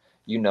that,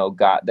 you know,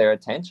 got their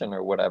attention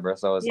or whatever.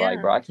 So it's like,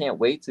 Yeah. bro, I can't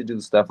wait to do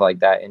stuff like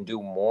that and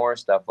do more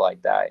stuff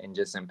like that and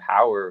just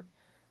empower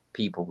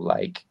people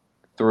like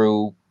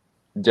through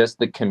just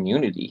the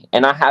community.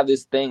 And I have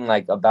this thing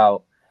like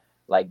about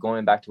like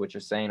going back to what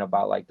you're saying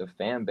about like the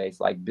fan base,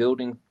 like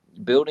building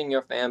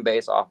your fan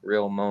base off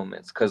real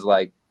moments. Cause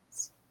like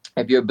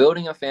if you're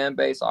building a fan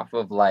base off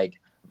of like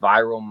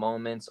viral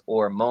moments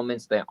or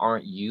moments that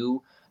aren't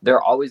you,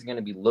 they're always going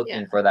to be Yeah.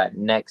 looking for that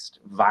next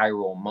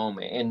viral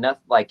moment. And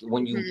that's like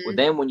when you Mhm.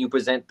 then when you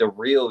present the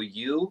real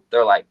you,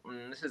 they're like,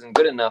 this isn't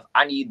good enough.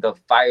 I need the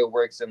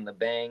fireworks and the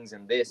bangs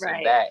and this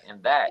Right.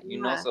 and that, you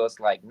know? Yeah. So it's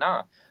like,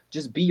 nah,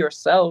 just be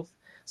yourself.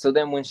 So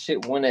then when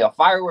a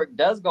firework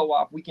does go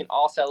off, we can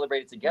all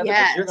celebrate it together.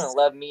 But you're gonna Yes.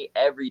 love me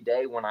every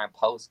day when I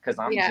post because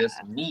I'm Yeah.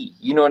 just me.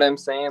 You know what I'm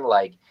saying?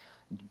 Like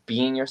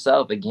being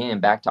yourself again,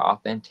 back to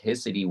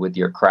authenticity with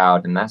your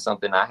crowd. And that's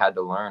something I had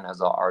to learn as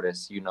an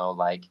artist, you know,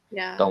 like the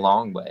Yeah.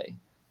 long way.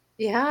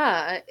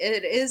 Yeah.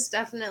 It is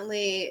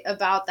definitely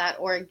about that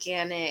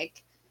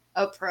organic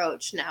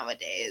approach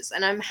nowadays.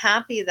 And I'm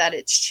happy that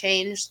it's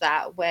changed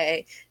that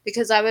way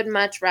because I would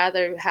much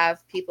rather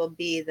have people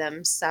be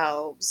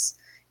themselves.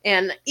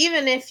 And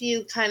even if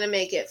you kind of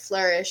make it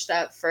flourished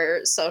up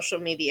for social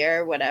media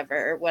or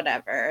whatever,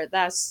 whatever,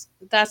 that's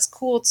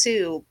cool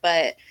too.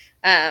 But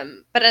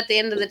at the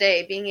end of the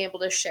day, being able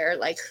to share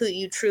like who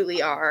you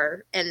truly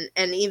are and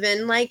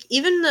even like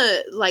even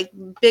the like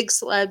big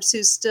celebs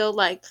who still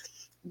like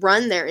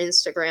run their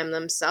Instagram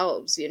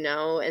themselves, you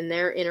know, and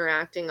they're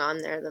interacting on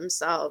there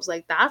themselves.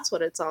 Like that's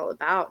what it's all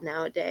about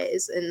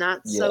nowadays. And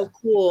that's Yeah. so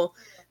cool.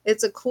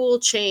 It's a cool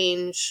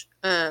change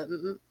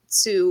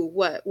to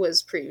what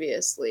was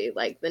previously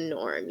like the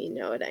norm, you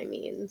know what I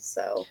mean?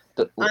 So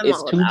I'm It's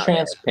all too about it.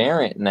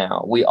 transparent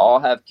now. We all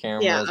have Yeah.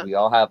 cameras, we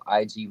all have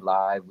IG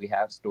live, we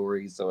have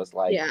stories. So it's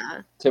like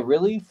Yeah. to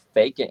really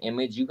fake an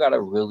image, you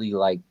gotta really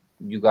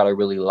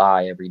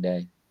lie every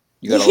day.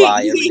 You gotta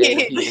lie every day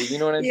to people. You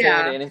know what I'm saying?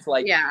 Yeah. And it's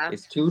like Yeah.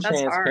 it's too That's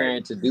hard.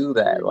 transparent to do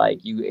that. Mhm. Like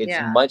it's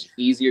Yeah. much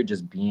easier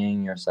just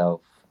being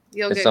yourself.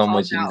 You'll It's get so called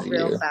much out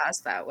real easier.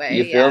 fast that You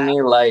way. feel Yeah.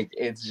 me? Like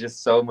it's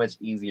just so much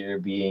easier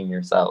being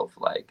yourself.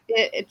 Like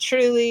It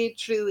truly,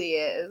 truly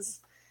is.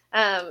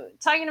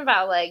 Talking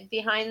about like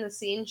behind the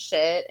scenes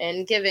shit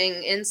and giving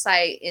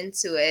insight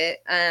into it.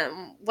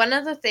 One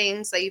of the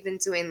things that you've been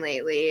doing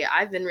lately,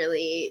 I've been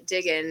really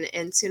digging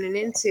and tuning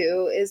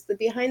into is the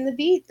behind the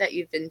beat that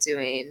you've been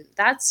doing.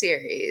 That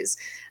series,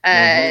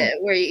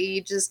 mm-hmm. where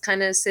you just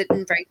kind of sit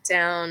and break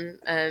down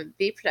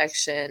beat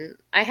production.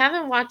 I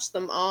haven't watched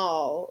them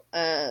all.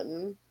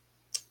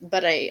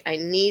 But I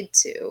need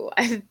to.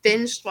 I've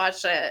binged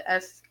watched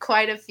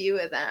quite a few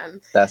of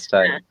them. That's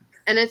tight.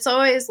 And it's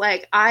always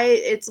like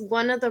it's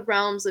one of the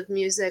realms of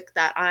music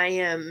that I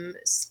am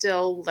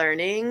still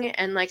learning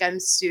and like I'm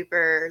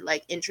super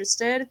like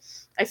interested.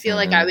 I feel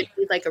like I Mm-hmm. would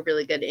be like a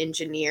really good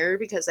engineer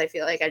because I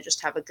feel like I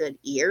just have a good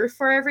ear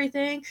for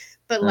everything.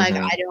 But like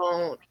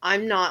Mm-hmm.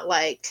 I'm not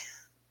like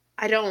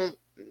I don't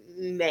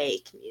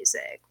make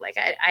music. Like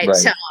I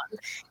Right. don't,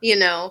 you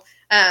know.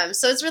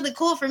 So it's really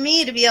cool for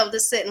me to be able to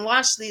sit and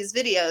watch these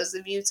videos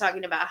of you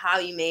talking about how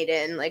you made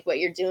it and like what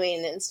you're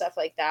doing and stuff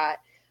like that.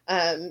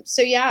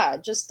 So yeah,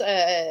 just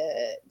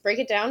break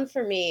it down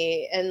for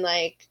me and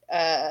like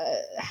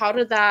how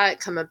did that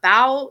come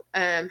about?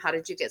 How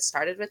did you get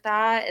started with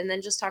that? And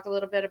then just talk a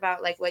little bit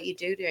about like what you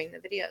do during the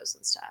videos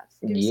and stuff.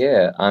 Give me some.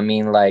 Yeah, I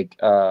mean, like,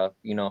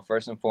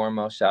 first and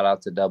foremost, shout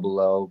out to Double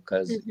O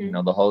because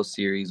Mhm. the whole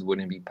series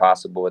wouldn't be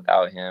possible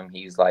without him.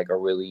 He's like a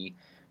really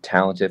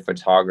talented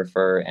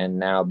photographer and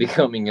now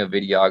becoming a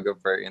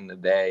videographer in the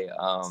Bay.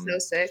 So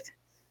sick.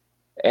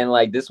 And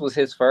like this was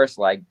his first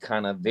like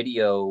kind of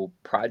video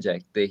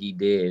project that he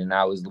did, and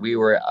we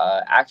were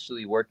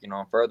actually working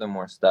on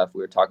Furthermore stuff.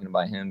 We were talking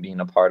about him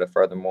being a part of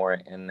Furthermore,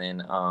 and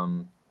then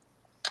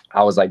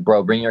I was like,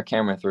 bro, bring your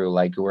camera through.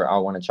 Like, I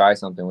want to try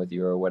something with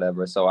you or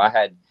whatever. So I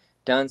had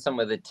done some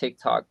of the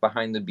TikTok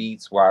behind the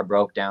beats where I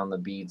broke down the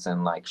beats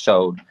and like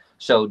showed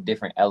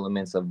different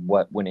elements of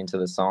what went into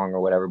the song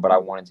or whatever. But I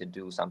wanted to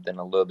do something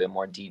a little bit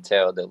more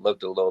detailed that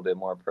looked a little bit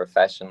more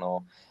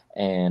professional.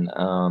 And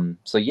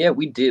so yeah,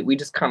 we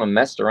just kind of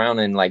messed around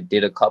and like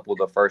did a couple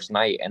the first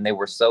night, and they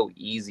were so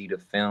easy to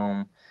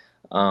film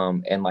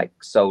and like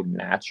so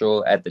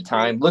natural at the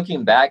time. Right.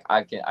 Looking back,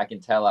 I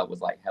can tell I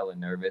was like hella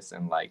nervous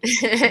and like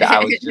I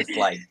was just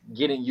like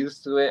getting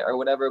used to it or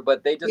whatever,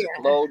 but they just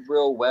Yeah. flowed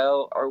real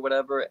well or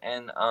whatever.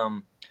 And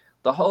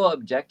the whole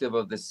objective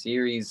of the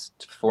series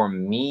for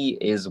me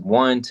is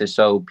one to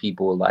show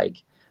people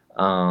like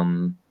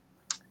um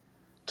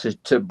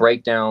to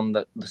break down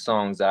the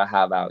songs that I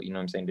have out, you know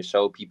what I'm saying, to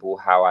show people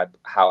how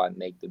I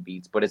make the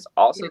beats, but it's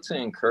also to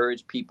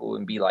encourage people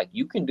and be like,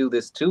 you can do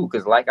this too,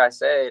 because like I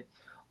said,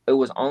 it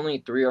was only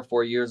 3 or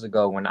 4 years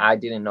ago when I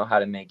didn't know how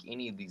to make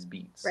any of these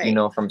beats,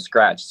 Right. from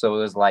scratch. So it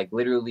was like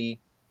literally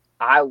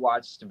I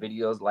watched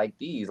videos like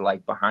these,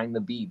 like behind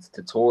the beats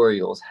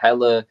tutorials,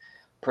 hella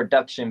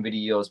production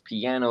videos,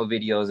 piano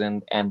videos,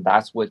 and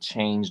that's what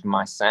changed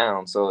my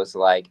sound. So it's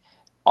like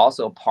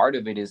also part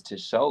of it is to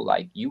show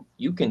like you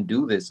can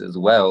do this as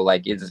well.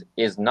 Like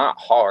it's not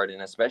hard,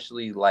 and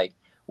especially like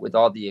with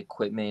all the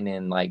equipment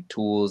and like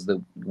tools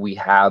that we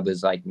have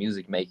as like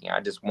music making, I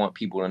just want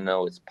people to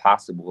know it's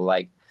possible.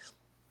 Like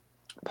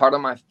part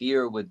of my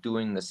fear with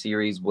doing the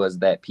series was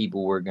that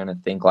people were gonna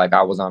think like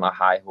I was on a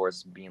high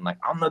horse, being like,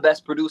 I'm the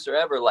best producer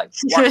ever. Like,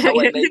 watch how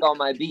I make all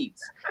my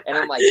beats. And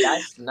I'm like,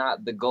 that's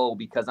not the goal,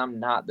 because I'm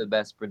not the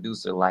best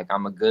producer. Like,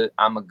 I'm a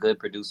good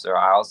producer.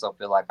 I also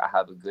feel like I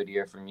have a good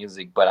ear for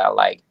music, but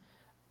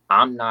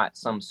I'm not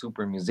some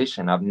super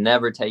musician. I've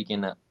never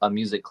taken a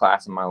music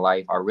class in my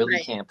life. I really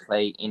Right. can't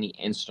play any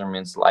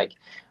instruments. Like,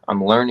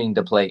 I'm learning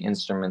to play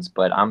instruments,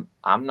 but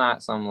I'm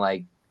not some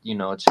like,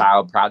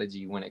 child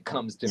prodigy when it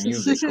comes to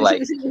music.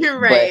 Like, You're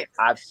but right.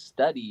 I've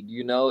studied,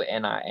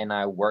 and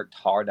I worked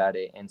hard at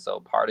it. And so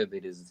part of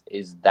it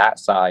is that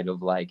side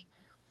of like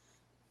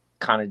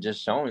kind of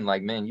just showing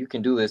like, man, you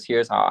can do this.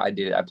 Here's how I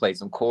did it. I played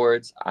some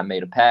chords, I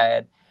made a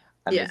pad,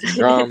 I Yeah. made some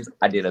drums,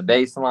 I did a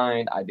bass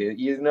line, I did,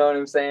 you know what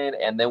I'm saying?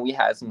 And then we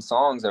had some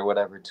songs or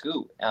whatever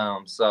too.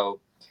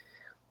 So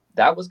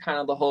that was kind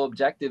of the whole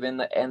objective, and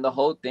the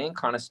whole thing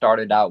kind of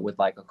started out with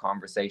like a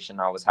conversation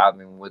I was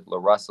having with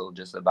LaRussell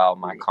just about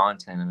my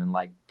content and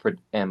like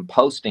and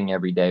posting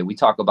every day. We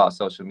talk about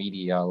social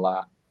media a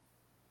lot,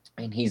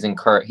 and he's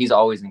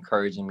always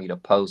encouraging me to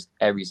post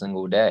every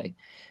single day.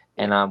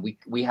 And Yeah.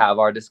 we have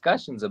our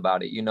discussions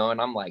about it, and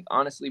I'm like,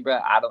 honestly, bro,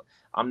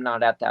 I'm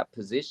not at that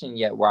position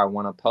yet where I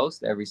want to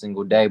post every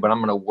single day, but I'm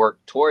going to work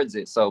towards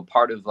it. So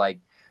part of like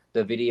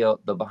the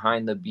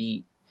behind the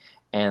beat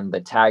and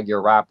the tag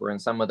your rapper and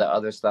some of the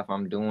other stuff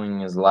I'm doing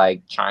is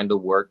like trying to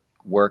work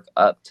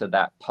up to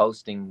that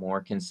posting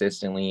more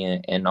consistently,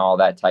 and all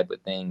that type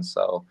of thing.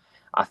 So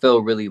I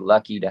feel really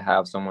lucky to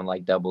have someone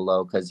like Double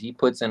O, because he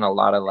puts in a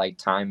lot of like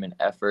time and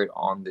effort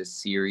on this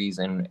series,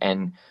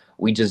 and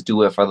we just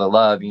do it for the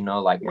love,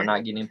 like we're Yeah.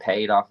 not getting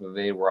paid off of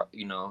it.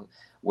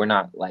 We're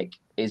not like,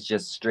 it's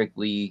just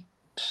strictly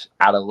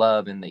out of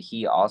love, and that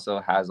he also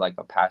has like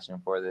a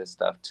passion for this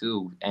stuff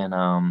too.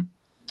 And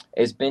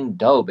it's been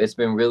dope. It's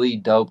been really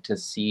dope to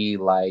see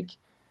like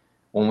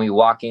when we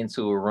walk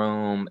into a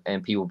room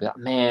and people be like,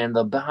 man,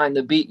 the behind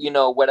the beat,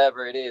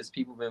 whatever it is,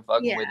 people been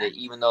fucking Yeah. with it,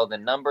 even though the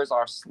numbers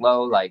are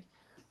slow. Like,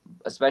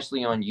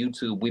 especially on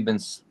YouTube,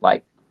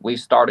 we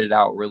started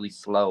out really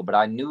slow, but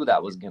I knew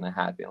that was gonna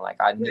happen.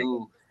 Like, I Right.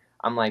 knew.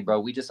 I'm like,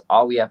 bro,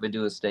 all we have to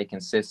do is stay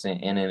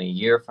consistent, and in a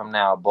year from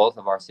now, both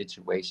of our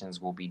situations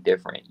will be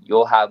different.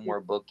 You'll have more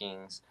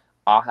bookings,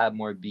 I'll have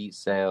more beat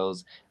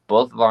sales,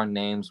 both of our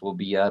names will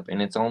be up,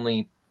 and it's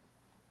only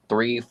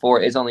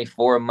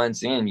 4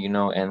 months in,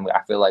 and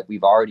I feel like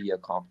we've already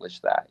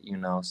accomplished that.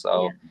 Yeah.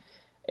 So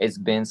it's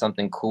been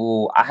something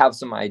cool. I have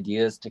some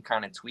ideas to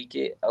kind of tweak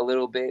it a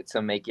little bit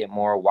to make it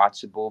more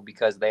watchable,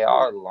 because they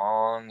are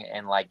long,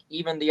 and like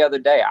even the other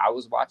day I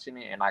was watching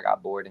it and I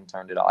got bored and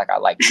turned it off.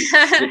 Like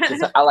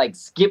I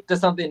skipped to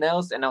something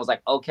else, and I was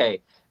like,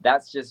 okay,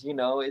 that's just,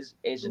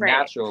 it's Right.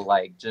 natural,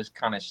 like just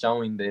kind of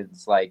showing that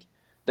it's like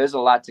there's a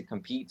lot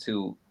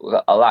to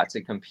a lot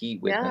to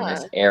compete with in Yeah.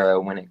 this era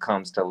when it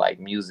comes to like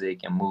music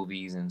and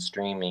movies and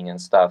streaming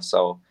and stuff.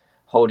 So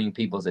holding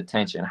people's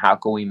attention, how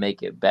can we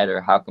make it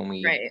better? How can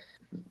we, Right.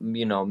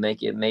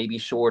 make it maybe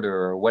shorter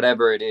or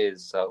whatever it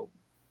is? So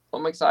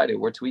I'm excited.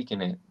 We're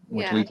tweaking it.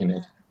 We're Yeah. tweaking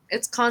it.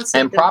 It's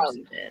constant And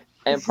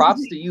development.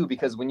 props to you,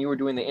 because when you were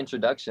doing the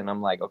introduction,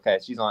 I'm like, okay,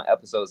 she's on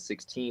episode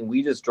 16.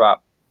 We just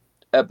dropped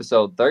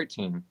episode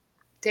 13.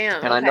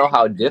 Damn. And I Okay. know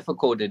how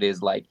difficult it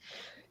is. Like,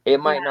 it Yeah.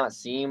 might not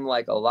seem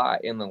like a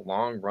lot in the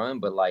long run,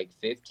 but like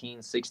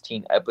 15,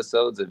 16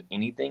 episodes of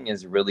anything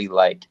is really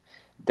like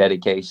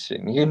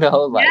dedication,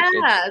 like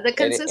Yeah, the it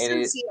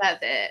consistency of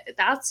it.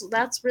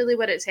 That's really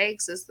what it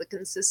takes, is the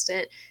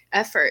consistent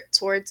effort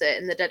towards it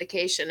and the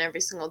dedication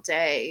every single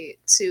day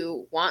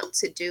to want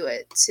to do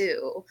it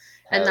too.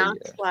 And hell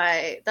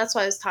yeah. that's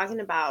why I was talking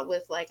about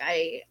with like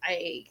I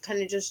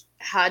kind of just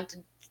had to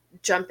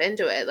jump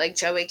into it. Like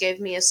Joey gave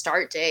me a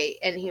start date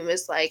and he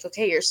was like,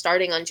 "Okay, you're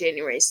starting on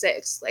January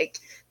 6th, like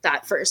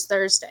that first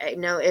Thursday.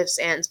 No ifs,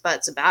 ands,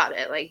 buts about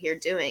it. Like you're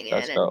doing it."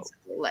 That's And dope.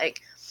 so,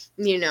 like,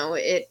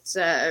 it's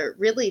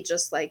really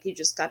just like you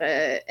just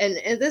gotta, and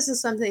this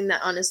is something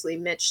that honestly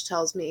Mitch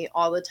tells me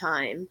all the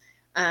time,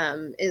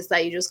 is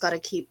that you just gotta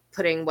keep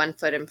putting one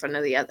foot in front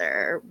of the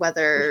other, For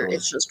whether sure.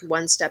 it's just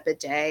one step a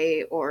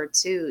day or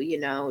two,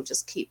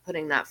 just keep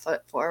putting that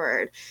foot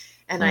forward.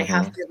 And I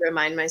have Mm-hmm. to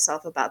remind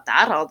myself about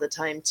that all the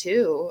time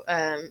too.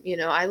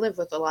 I live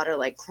with a lot of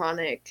like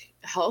chronic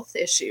health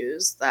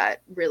issues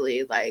that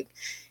really like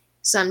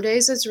some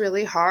days it's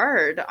really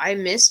hard. I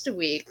missed a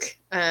week,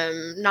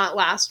 not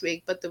last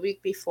week, but the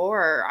week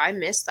before. I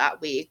missed that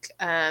week,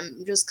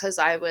 just because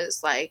I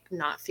was like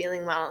not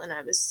feeling well and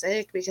I was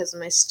sick because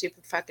of my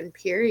stupid fucking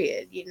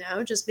period.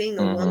 Just being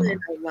a woman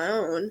Mm-hmm.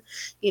 alone,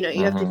 you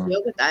have to Mm-hmm.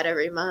 deal with that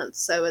every month.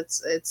 So it's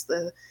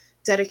the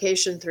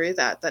dedication through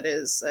that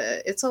is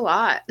it's a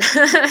lot.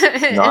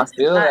 No, I It's a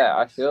feel lot. that.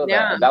 I feel that.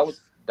 Yeah. And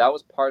that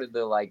was part of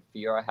the like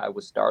fear I had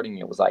with starting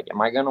it. Was like,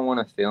 am I gonna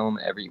want to film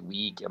every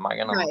week? Am I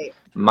gonna Right.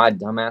 my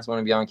dumbass want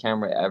to be on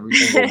camera every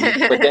single week?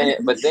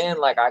 But then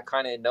like I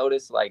kind of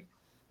noticed like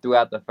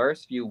throughout the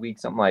first few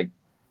weeks, I'm like,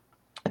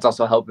 it's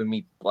also helping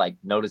me like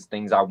notice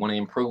things I want to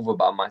improve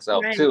about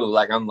myself Right. too.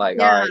 Like I'm like,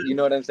 all Yeah. right, you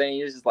know what I'm saying?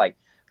 You're just like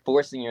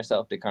forcing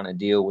yourself to kind of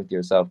deal with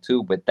yourself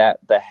too. But that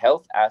the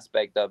health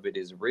aspect of it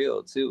is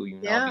real too,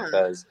 Yeah.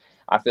 because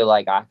I feel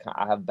like I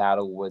have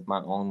battled with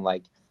my own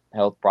like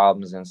health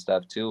problems and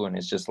stuff too. And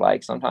it's just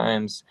like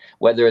sometimes,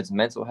 whether it's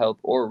mental health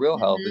or real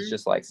health, it's Hmm.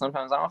 just like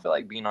sometimes I don't feel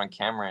like being on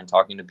camera and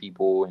talking to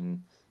people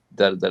and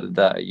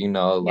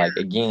Yeah. like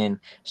again,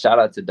 shout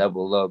out to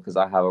Double Low, because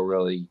I have a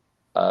really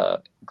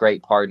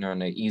great partner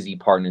and an easy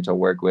partner to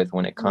work with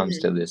when it comes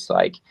to Hmm. this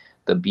like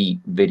the beat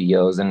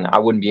videos, and I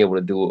wouldn't be able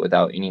to do it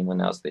without anyone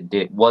else that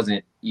did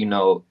wasn't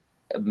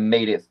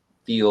made it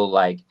feel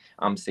like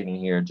I'm sitting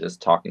here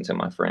just talking to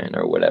my friend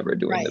or whatever,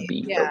 doing the Right.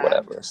 beat or Yeah.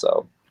 whatever.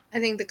 So I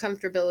think the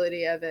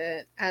comfortability of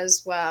it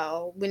as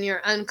well. When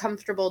you're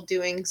uncomfortable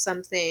doing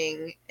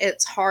something,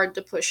 it's hard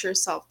to push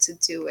yourself to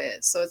do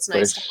it. So it's for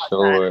nice to have that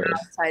sure,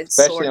 outside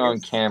especially on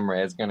source.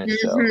 camera, it's gonna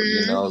show,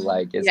 Hmm.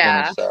 like it's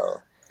gonna Yeah.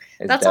 show.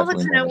 It's That's also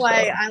definitely kind of gonna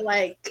why show. I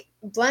like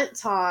Blunt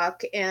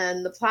Talk,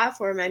 and the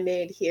platform I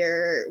made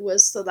here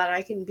was so that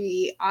I can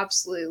be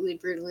absolutely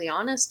brutally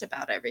honest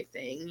about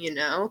everything.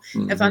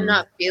 If I'm Hmm.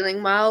 not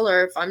feeling well,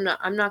 or if I'm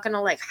not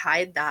gonna like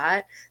hide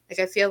that. Like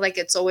I feel like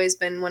it's always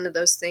been one of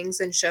those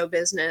things in show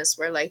business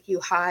where like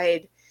you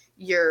hide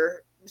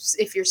your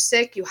if you're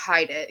sick, you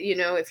hide it.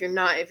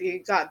 If you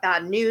got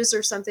bad news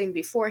or something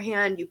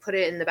beforehand, you put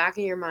it in the back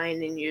of your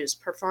mind and you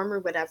just perform or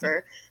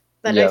whatever.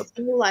 But I Yep.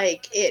 feel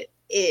like it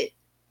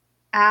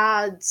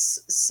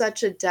adds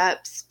such a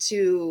depth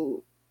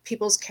to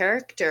people's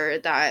character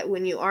that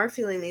when you are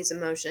feeling these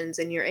emotions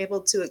and you're able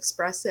to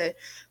express it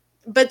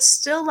but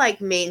still like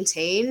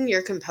maintain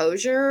your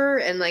composure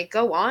and like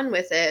go on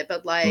with it,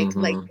 but like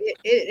Hmm.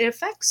 it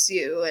affects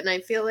you. And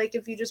I feel like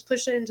if you just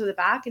push it into the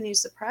back and you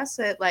suppress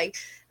it, like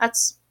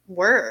that's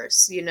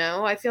worse.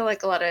 I feel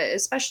like a lot of,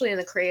 especially in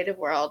the creative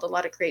world, a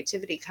lot of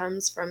creativity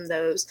comes from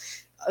those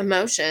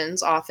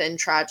emotions, often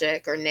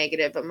tragic or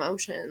negative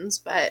emotions,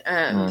 but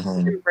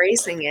Hmm.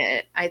 embracing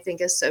it I think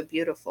is so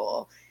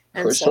beautiful.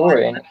 And For so I sure,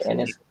 love and seeing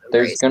it's people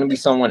there's embrace gonna be it.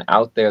 someone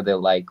out there that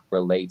like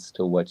relates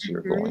to what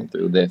you're going Mhm.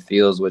 through, that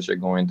feels what you're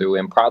going through,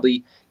 and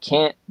probably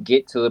can't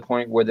get to the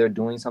point where they're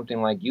doing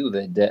something like you,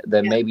 that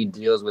Yeah. maybe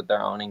deals with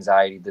their own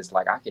anxiety. That's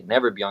like, I could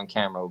never be on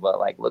camera, but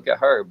like look at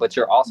her. But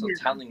you're also Yeah.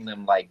 telling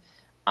them like,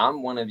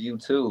 I'm one of you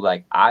too.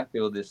 Like I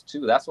feel this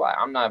too. That's why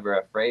I'm never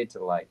afraid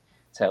to like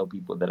tell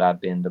people that I've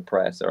been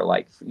depressed, or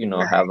like have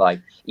Right.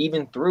 like,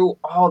 even through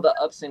all the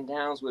ups and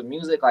downs with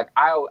music. Like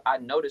I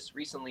noticed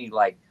recently,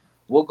 like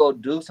we'll go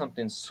do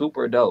something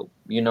super dope.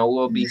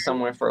 We'll be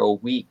somewhere for a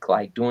week,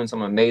 like doing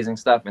some amazing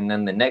stuff. And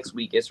then the next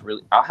week,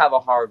 I'll have a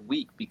hard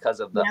week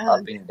because of the Yeah.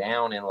 up and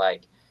down, and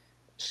like,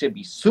 should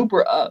be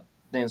super up,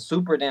 then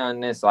super down.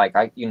 This, like,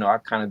 I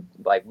kind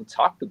of like, we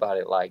talked about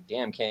it, like,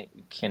 damn,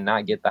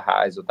 cannot get the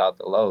highs without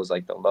the lows.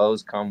 Like, the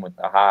lows come with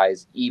the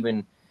highs,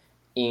 even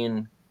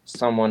in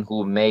someone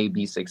who may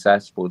be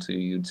successful to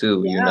you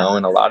too, you Yeah. know.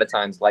 And a lot of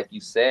times, like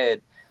you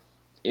said,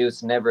 it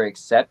was never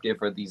accepted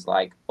for these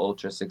like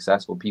ultra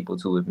successful people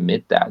to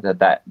admit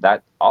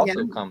that Yeah.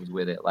 also comes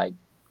with it. Like,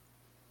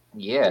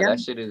 yeah, Yeah. that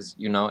shit is,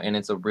 you know, and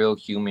it's a real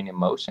human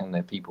emotion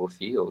that people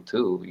feel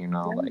too, you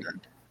know, Yeah. like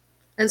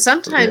And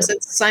for real. sometimes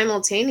it's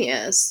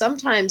simultaneous.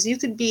 Sometimes you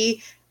could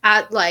be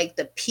at like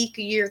the peak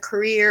of your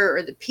career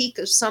or the peak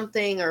of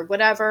something or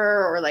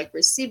whatever, or like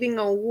receiving an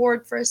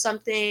award for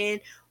something,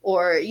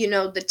 or, you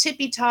know, the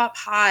tippy top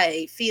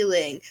high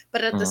feeling.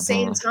 But at the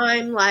same Hmm.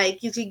 time,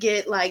 like you could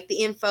get like the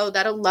info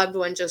that a loved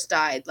one just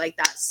died, like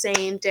that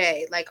same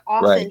day. Like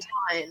Right.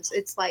 oftentimes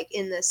it's like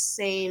in the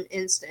same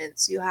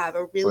instance, you have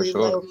a For really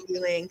sure. low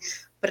feeling,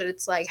 but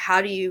it's like,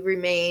 how do you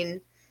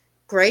remain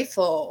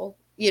grateful,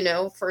 you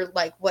know, for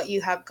like what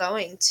you have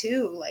going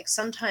too? Like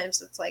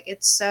sometimes it's like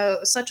it's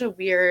such a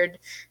weird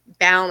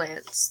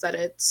balance that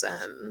it's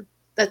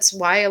that's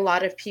why a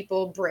lot of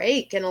people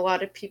break and a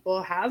lot of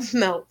people have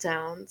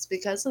meltdowns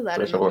because of that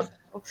For sure.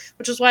 emotional,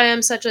 which is why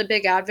I'm such a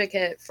big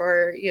advocate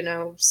for, you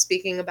know,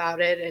 speaking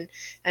about it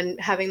and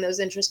having those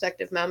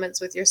introspective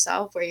moments with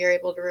yourself where you're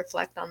able to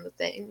reflect on the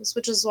things,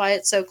 which is why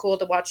it's so cool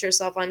to watch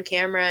yourself on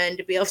camera and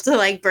to be able to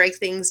like break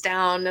things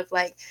down of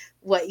like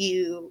what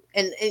you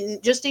and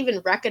just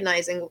even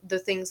recognizing the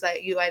things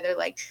that you either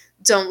like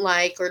don't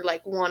like or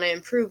like want to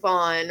improve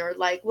on or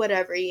like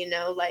whatever, you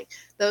know, like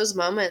those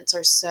moments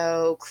are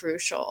so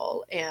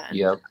crucial. And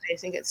Yep. I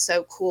think it's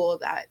so cool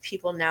that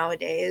people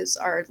nowadays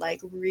are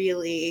like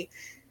really,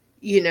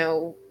 you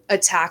know,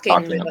 attacking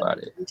Talking the about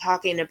it. and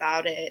talking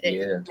about it. And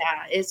Yeah.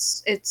 yeah,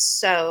 it's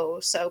so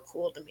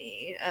cool to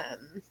me.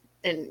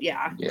 And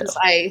yeah, Yeah. because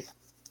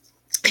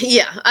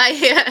yeah,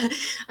 I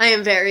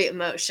am very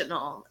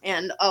emotional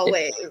and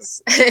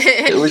always.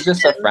 It was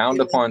just a frowned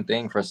Yeah, upon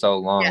thing for so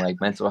long. Like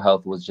mental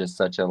health was just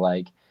such a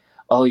like,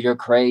 oh, you're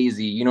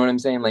crazy. You know what I'm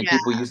saying? Like yeah,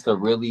 people used to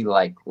really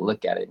like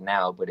look at it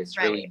now, but it's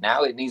right, really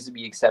now it needs to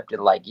be accepted.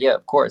 Like, yeah,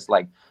 of course.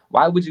 Like,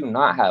 why would you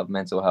not have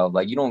mental health?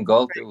 Like, you don't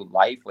go through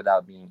life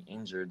without being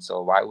injured.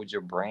 So why would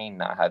your brain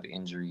not have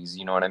injuries?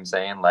 You know what I'm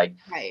saying? Like,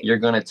 right, you're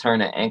gonna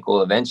turn an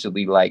ankle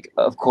eventually. Like,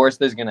 of course,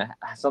 there's gonna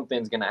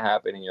something's gonna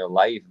happen in your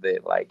life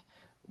that like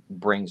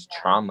brings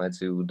trauma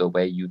to the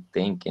way you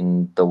think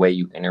and the way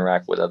you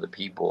interact with other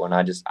people. And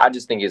I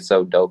just think it's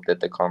so dope that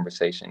the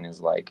conversation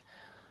is like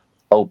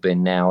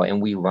open now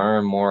and we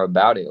learn more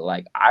about it.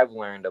 Like I've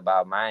learned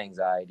about my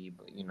anxiety,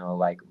 but you know,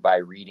 like by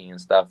reading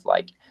and stuff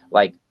like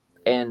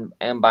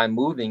and by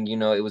moving, you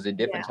know, it was a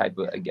different yeah, type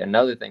of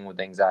another thing with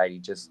anxiety,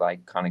 just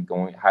like kind of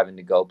going having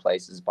to go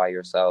places by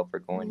yourself or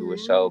going to a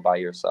show mhm, by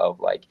yourself.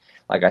 Like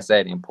I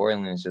said, in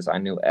Portland, it's just I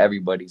knew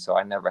everybody, so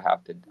I never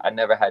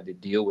had to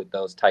deal with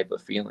those type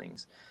of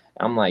feelings.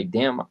 I'm like,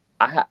 damn,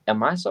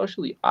 am I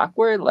socially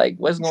awkward? Like,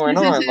 what's going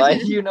on?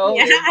 Like, you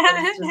know, and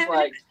it's just yeah,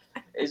 like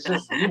it's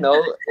just, you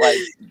know,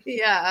 like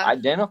yeah,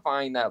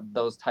 identifying that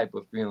those type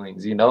of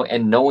feelings, you know,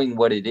 and knowing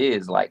what it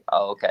is. Like,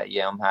 oh, okay,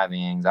 yeah, I'm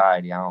having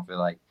anxiety. I don't feel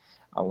like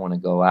I want to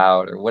go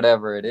out or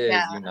whatever it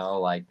is, you yeah. know,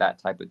 like that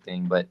type of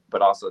thing. But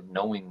also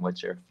knowing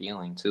what you're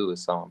feeling too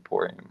is so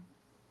important.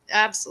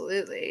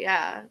 Absolutely,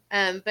 yeah.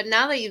 But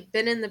now that you've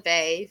been in the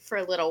Bay for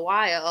a little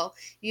while,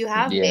 you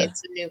have Yeah. made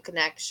some new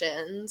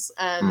connections.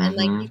 And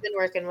like Mm-hmm. you've been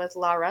working with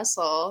La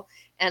Russell,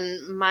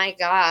 and my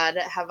God,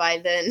 have I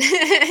been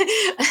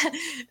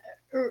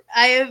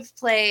I have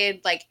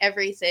played like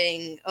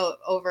everything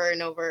over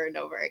and over and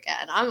over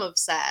again. I'm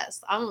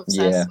obsessed. I'm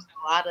Yeah. obsessed with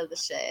a lot of the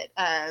shit.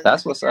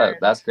 That's what's up.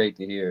 That's great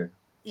to hear.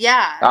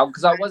 Yeah,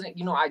 Because I wasn't,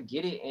 you know, I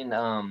get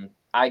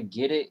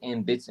it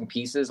in bits and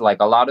pieces.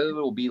 Like a lot of it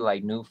will be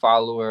like new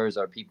followers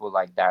or people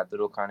like that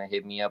that'll kind of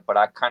hit me up, but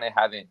I kind of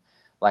haven't.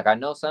 Like I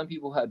know some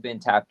people have been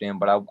tapped in,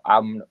 but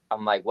I'm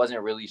like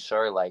wasn't really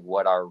sure like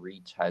what our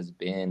reach has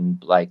been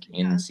like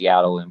in yeah,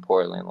 Seattle and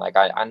Portland. Like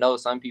I know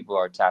some people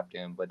are tapped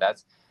in, but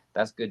that's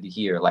good to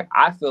hear. Like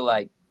I feel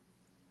like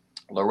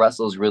La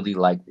Russell's really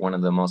like one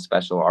of the most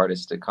special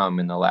artists to come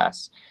in the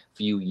last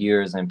few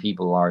years, and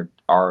people are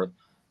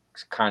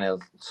kind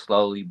of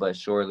slowly but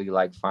surely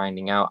like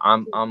finding out.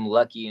 I'm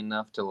lucky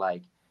enough to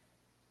like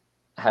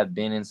have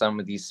been in some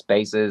of these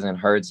spaces and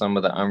heard some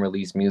of the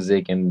unreleased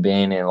music and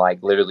been and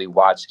like literally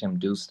watched him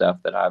do stuff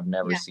that I've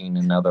never yeah, seen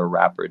another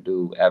rapper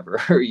do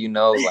ever, you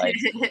know, like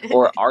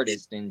or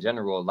artist in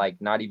general, like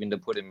not even to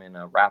put him in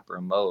a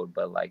rapper mode,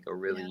 but like a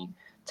yeah, really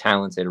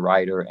talented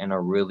writer and a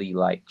really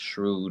like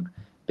shrewd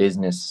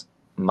business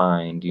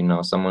mind, you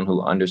know, someone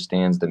who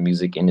understands the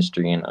music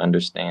industry and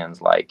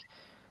understands like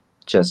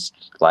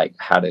just like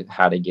how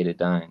to get it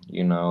done,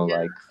 you know, yeah.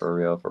 like for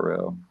real, for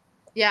real.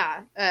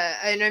 Yeah,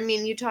 and I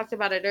mean, you talked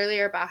about it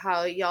earlier about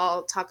how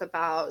y'all talk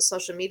about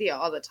social media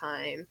all the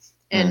time,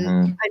 and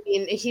Hmm. I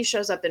mean, he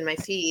shows up in my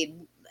feed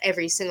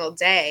every single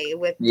day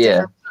with Yeah,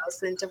 different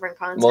posts and different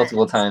content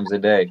multiple times a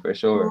day for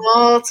sure.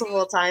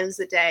 multiple times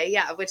a day.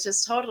 Yeah, which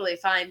is totally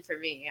fine for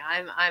me.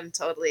 I'm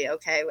totally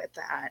okay with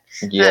that.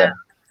 Uh, Yeah.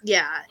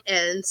 yeah,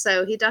 and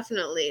so he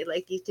definitely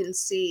like you can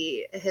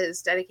see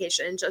his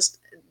dedication, just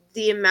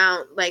the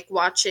amount like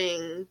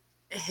watching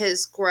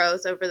his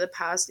growth over the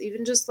past,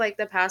 even just like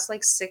the past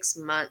like 6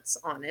 months,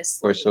 For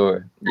honestly,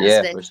 sure. has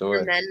Yeah, been for sure.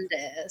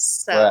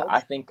 tremendous. But So I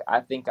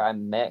think I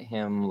met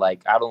him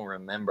like I don't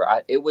remember.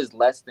 It was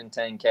less than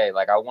 10K.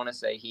 Like I want to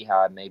say he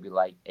had maybe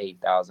like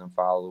 8,000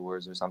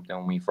 followers or something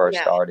when we first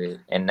yeah, started,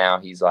 and now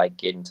he's like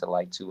getting to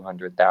like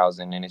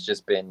 200,000, and it's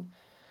just been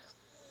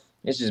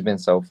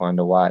so fun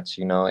to watch,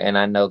 and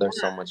I know yeah,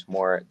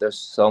 there's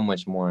so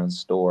much more in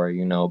store,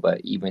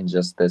 but even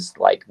just this,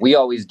 like, we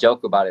always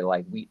joke about it,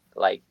 like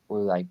we're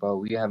like, bro,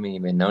 we haven't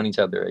even known each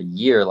other a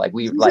year, like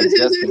we like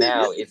just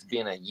now it's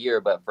been a year,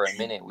 but for a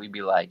minute we'd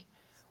be like,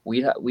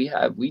 we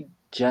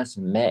just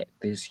met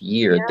this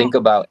year. yeah, Think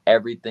about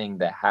everything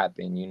that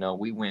happened.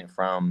 We went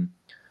from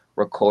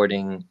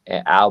recording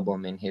an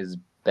album in his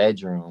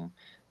bedroom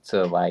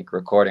to like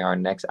recording our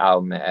next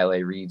album at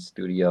LA Reid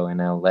Studio in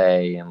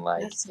LA, and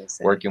like that's so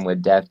sick. working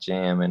with Def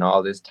Jam and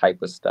all this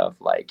type of stuff.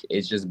 Like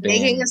it's just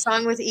Making a been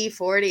song with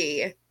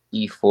E40.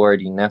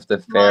 E40,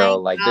 Nefta My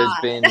Farrell. Like there's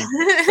been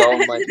so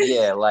God. much.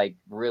 Yeah, like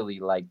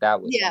really, like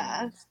that was Yeah.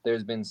 immense.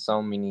 There's been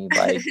so many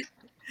like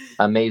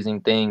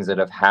amazing things that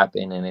have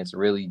happened, and it's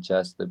really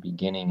just the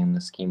beginning in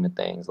the scheme of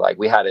things. Like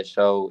we had a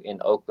show in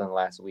Oakland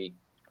last week.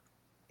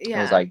 Yeah.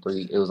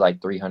 It was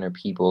like 300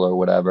 people or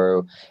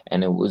whatever,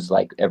 and it was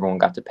like everyone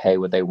got to pay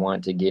what they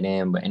wanted to get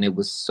in, and it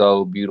was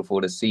so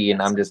beautiful to see. And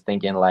That's I'm so just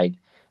thinking, like,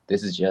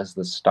 this is just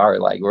the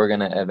start. Like we're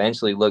gonna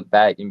eventually look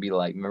back and be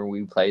like, remember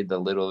we played the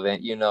little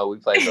event, we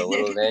played the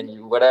little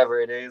venue, whatever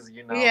it is,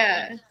 and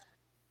yeah.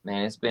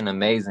 man, it's been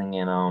amazing.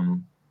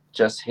 And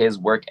just his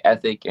work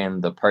ethic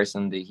and the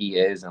person that he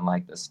is, and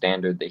like the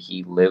standard that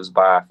he lives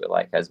by, I feel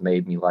like has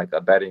made me like a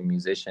better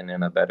musician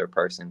and a better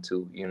person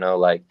too,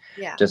 like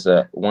Yeah. just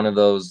a one of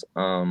those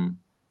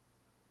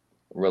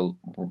real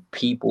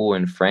people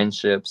and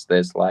friendships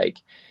that's like,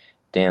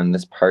 damn,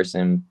 this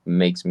person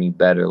makes me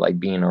better, like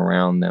being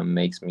around them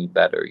makes me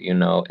better,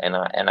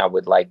 and I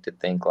would like to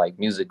think like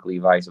musically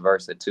vice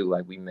versa too,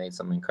 like we made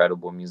some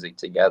incredible music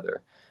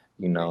together,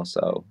 Right.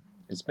 so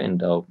it's been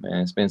dope, man.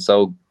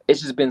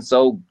 It's just been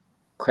so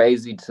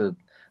crazy to,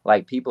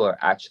 like, people are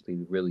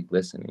actually really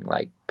listening,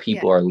 like Yeah.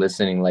 people are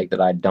listening, like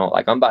that I don't,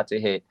 like I'm about to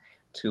hit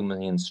 2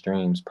 million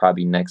streams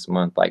probably next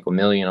month, like a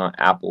million on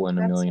Apple and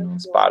a That's million so on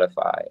cool.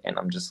 Spotify, and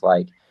I'm just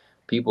like,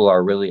 people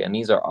are really, and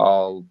these are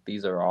all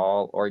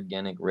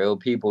organic real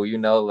people,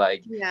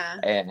 like, Yeah.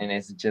 and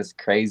it's just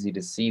crazy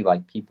to see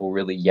like people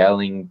really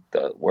yelling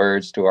the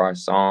words to our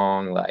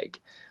song, like,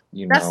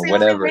 That's the only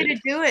whatever way it to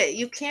is. do it.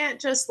 You can't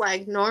just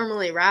like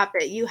normally rap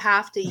it. You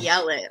have to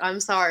yell it. I'm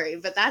sorry,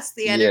 but that's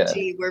the Yeah,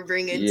 energy we're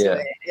bringing to yeah,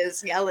 it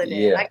is yelling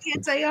it. I yeah,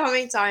 can't tell you how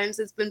many times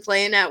it's been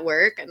playing at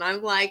work and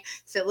I'm like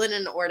filling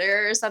an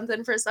order or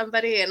something for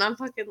somebody and I'm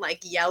fucking like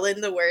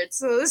yelling the words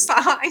to the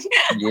song.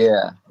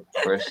 yeah,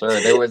 for sure.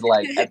 There was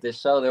like at this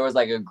show there was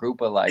like a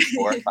group of like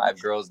 4 or 5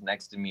 girls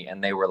next to me,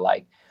 and they were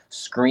like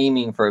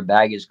screaming for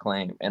baggage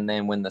claim, and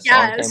then when the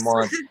song Yes. came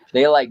on,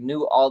 they like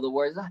knew all the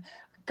words,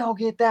 go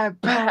get that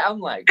back. I'm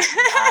like,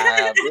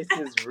 wow, this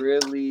is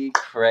really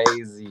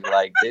crazy.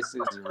 Like, this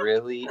is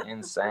really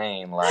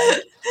insane. Like,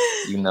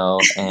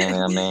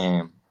 and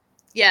man,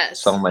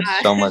 so yes. much,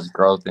 so much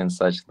growth in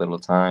such little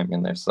time.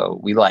 And there's so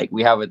we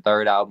have a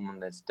third album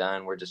that's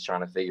done. We're just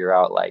trying to figure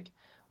out like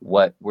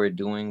what we're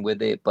doing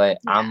with it. But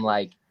Yeah. I'm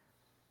like,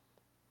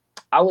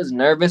 I was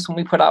nervous when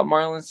we put out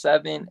Marlin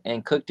 7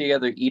 and Cook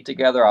Together, Eat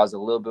Together. I was a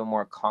little bit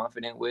more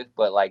confident with,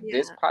 but like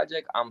this Yeah.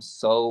 project,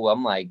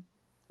 I'm like,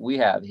 we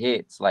have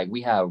hits, like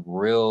we have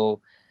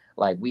real,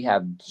 like we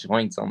have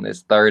joints on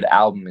this third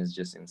album is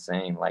just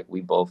insane. Like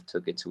we both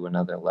took it to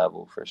another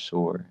level for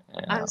sure.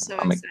 And I'm so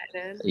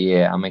excited.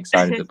 yeah, I'm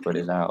excited to put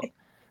it out.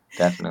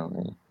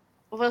 Definitely.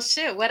 Well,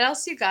 shoot, what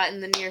else you got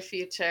in the near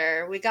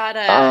future? We got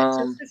just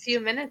Um, a few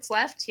minutes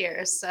left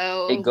here,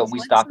 so we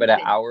let's stop at an hit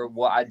it. hour.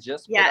 Well, I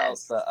just put out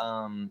Yes.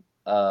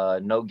 the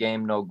No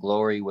Game No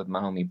Glory with my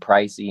homie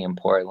Pricey in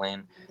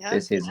Portland. Yep,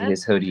 This yep.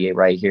 his hoodie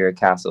right here,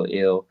 Castle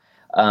Ill.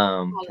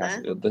 Holla.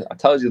 Castle Ill. I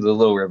told you the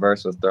little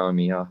reverse was throwing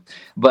me off.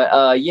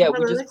 But yeah, No, we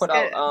that just looks put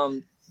out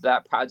good.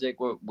 that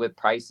project with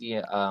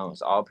Pricey.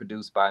 It's all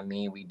produced by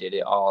me. We did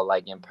it all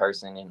like in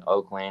person in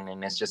Oakland,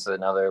 and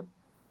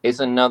it's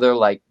another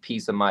like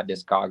piece of my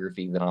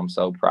discography that I'm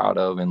so proud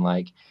of. And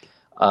like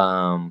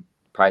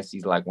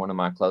Pricey's like one of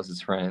my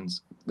closest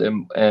friends,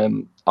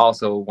 and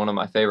also one of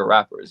my favorite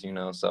rappers,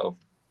 so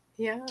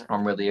Yeah,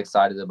 I'm really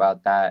excited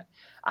about that.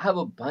 I have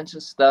a bunch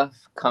of stuff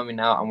coming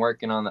out. I'm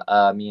working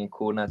on me and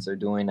Cool Nuts are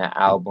doing an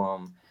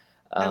album.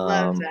 I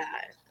love um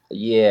that.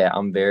 yeah,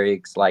 I'm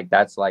very like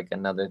that's like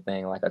another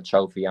thing, like a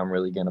trophy I'm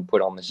really gonna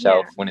put on the Yeah,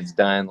 shelf when it's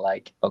done.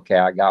 Like, okay,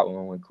 I got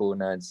one with Cool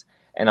Nuts,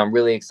 and I'm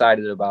really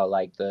excited about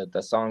like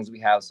the songs we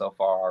have so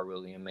far are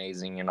really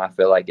amazing, and I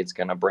feel like it's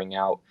gonna bring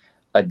out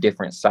a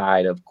different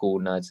side of Cool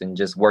Nuts. And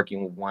just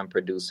working with one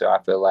producer, I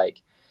feel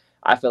like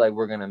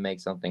we're gonna make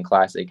something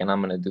classic, and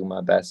I'm gonna do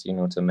my best,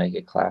 to make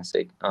it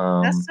classic.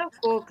 that's so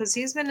cool because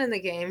he's been in the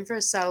game for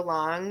so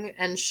long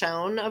and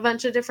shown a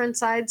bunch of different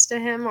sides to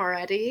him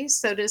already.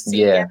 So to see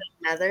yet Yeah,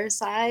 another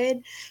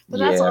side, but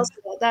that's yeah, also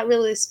that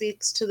really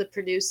speaks to the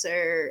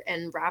producer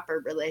and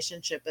rapper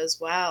relationship as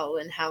well,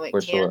 and how it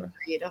For can sure.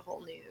 create a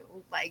whole new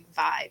like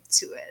vibe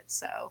to it.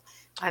 So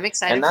I'm And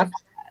excited for that's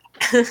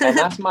and that.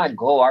 that's my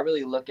goal. I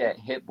really look at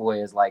Hit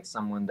Boy as like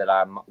someone that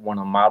I want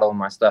to model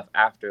my stuff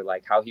after,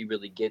 like how he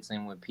really gets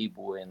in with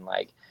people and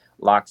like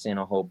locks in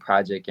a whole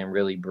project and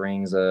really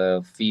brings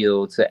a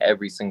feel to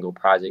every single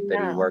project that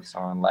he Yeah. works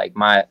on. Like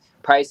my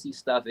pricey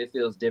stuff, it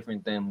feels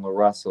different than La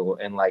Russell,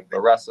 and like La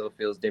Russell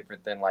feels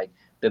different than like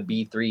the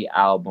B3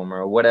 album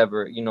or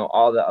whatever. You know,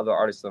 all the other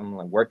artists I'm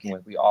like working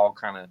with, we all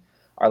kind of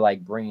are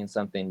like bringing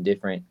something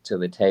different to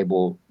the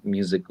table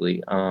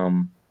musically.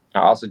 I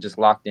also just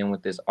locked in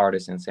with this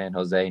artist in San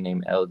Jose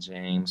named L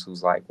James,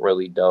 who's like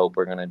really dope.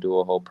 We're gonna do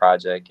a whole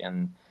project,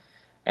 and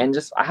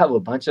just I have a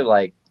bunch of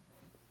like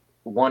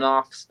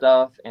one-off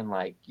stuff, and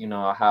like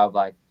I have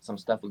like some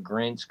stuff with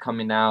Grinch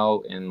coming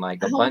out, and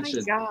like Oh my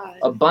God.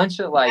 a bunch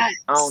of like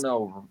I don't Yes.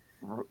 know,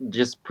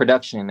 just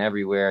production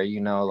everywhere.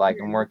 Like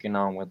I'm working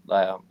on with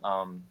a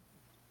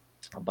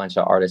bunch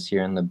of artists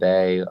here in the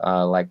Bay,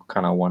 like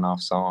kind of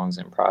one-off songs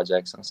and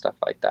projects and stuff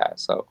like that.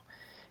 So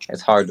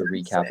it's hard to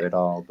recap Sick. it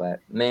all, but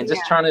man, Yeah.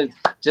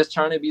 just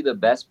trying to be the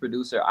best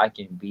producer I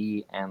can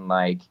be, and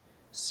like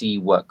see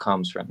what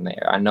comes from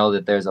there. I know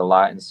that there's a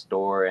lot in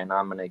store, and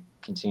I'm gonna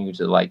continue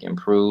to like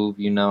improve,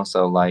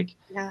 so like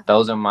Yeah.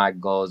 those are my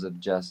goals of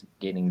just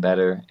getting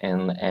better,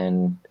 and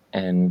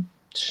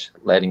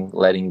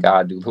letting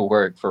God do the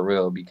work for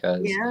real,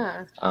 because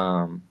Yeah.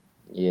 um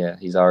yeah,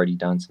 he's already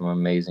done some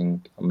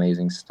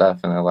amazing stuff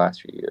in the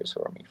last few years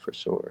for me, for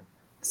sure.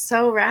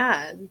 So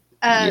rad.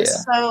 Yeah.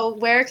 So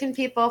where can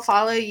people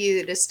follow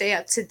you to stay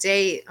up to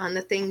date on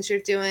the things you're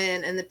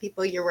doing and the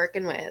people you're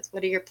working with?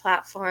 What are your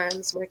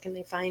platforms? Where can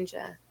they find you?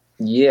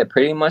 Yeah,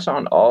 pretty much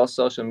on all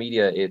social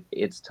media,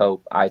 it's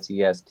Tope,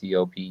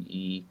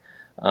 ITSTOPE.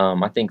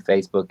 I think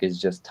Facebook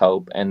is just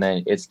Tope, and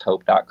then it's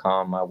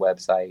Tope.com, my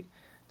website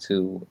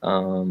too.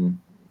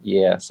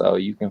 Yeah, so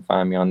you can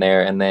find me on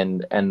there, and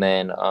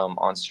then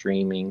on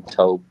streaming,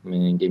 Tope. I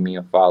mean, give me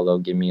a follow,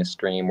 give me a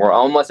stream. We're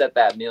almost at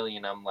that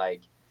million. I'm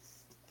like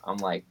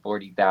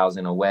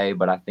 40,000 away,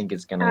 but I think Oh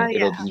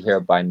it'll yeah. be here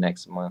by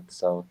next month.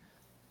 So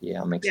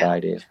yeah, I'm Yeah.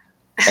 excited.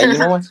 And you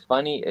know what's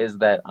funny is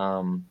that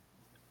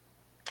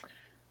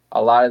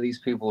a lot of these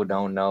people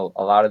don't know,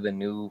 a lot of the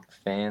new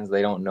fans,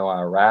 they don't know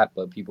I rap,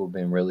 but people have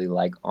been really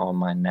like on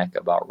my neck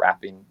about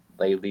rapping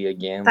lately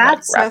again, like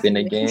That's so rapping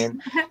funny.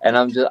 again. And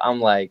I'm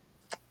like,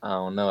 I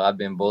don't know, I've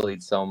been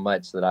bullied so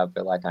much that I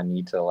feel like I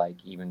need to like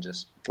even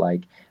just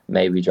like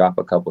maybe drop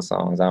a couple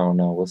songs. I don't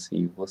know. We'll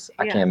see.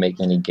 I Yeah. can't make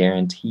any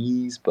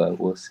guarantees, but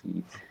we'll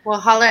see. Well,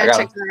 holler I at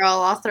your gotta,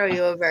 girl. I'll throw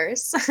you a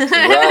verse.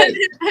 right,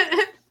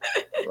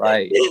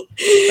 right.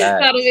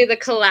 That'll Facts. be the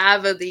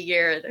collab of the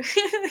year.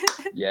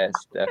 Yes,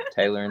 Steph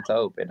Taylor and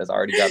Tope. It has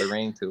already got a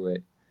ring to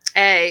it.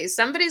 Hey,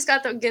 somebody's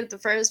got to get the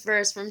first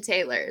verse from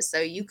Taylor,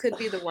 so you could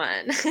be the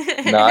one.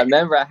 No, I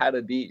remember I had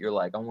a beat. You're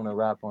like, I want to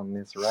rap on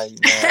this right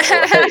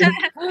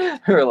now.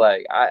 You're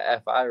like,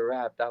 if I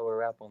rapped, I would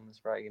rap on this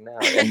right now.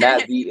 And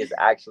that beat is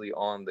actually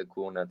on the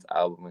Cool Nuts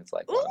album. It's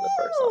like one of the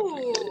first songs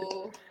we did.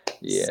 Ooh,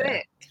 Yeah,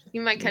 sick. You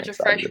might I'm catch a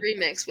fresh excited.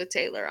 remix with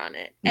Taylor on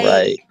it. Hey.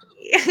 Right.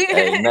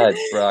 Hey, nuts,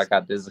 bro. I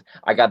got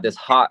this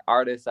hot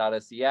artist out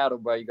of Seattle,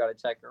 bro. You gotta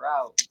check her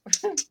out.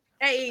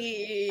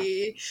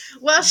 Hey,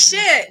 well,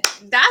 shit,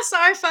 that's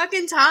our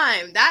fucking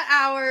time. That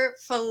hour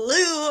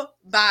flew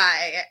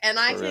by, and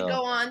I For could real.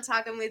 go on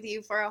talking with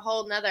you for a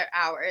whole nother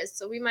hour.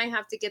 So we might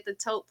have to get the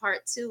Tote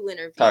Part 2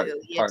 interview.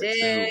 You Part two,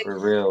 dig? for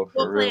real,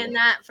 We'll for real. plan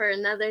that for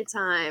another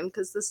time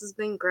because this has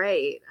been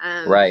great.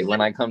 Right.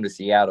 When I come to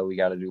Seattle, we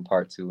gotta do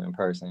part two in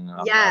person. And I'm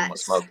gonna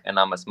Yes, smoke, and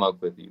I'm gonna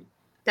smoke with you.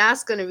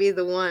 that's gonna be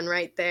the one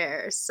right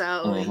there. So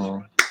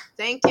Mm-hmm.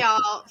 thank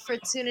y'all for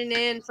tuning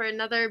in for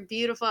another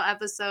beautiful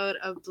episode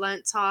of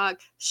Blunt Talk.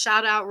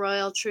 Shout out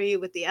Royal Tree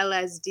with the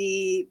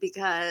LSD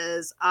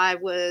because I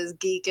was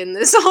geeking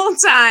this whole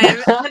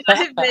time and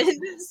I've been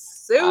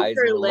Eyes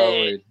super were lit.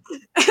 lowered.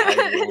 Eyes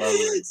were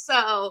lowered.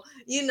 So,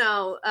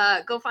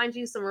 go find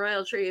you some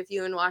Royal Tree if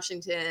you in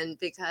Washington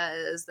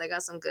because they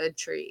got some good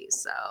trees.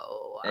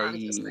 So I'm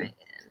just saying. Hey.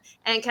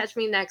 And catch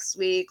me next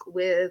week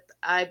with,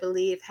 I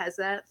believe,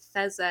 Heza.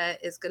 Feza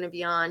is going to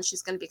be on.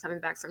 She's going to be coming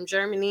back from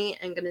Germany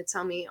and going to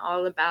tell me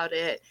all about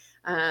it.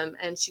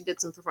 And she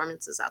did some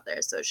performances out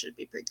there, so it should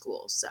be pretty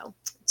cool. So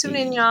tune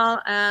in, y'all.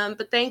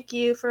 But thank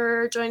you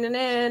for joining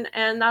in.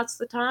 And that's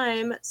the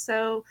time.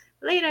 So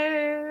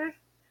later.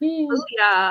 Hey. Booyah.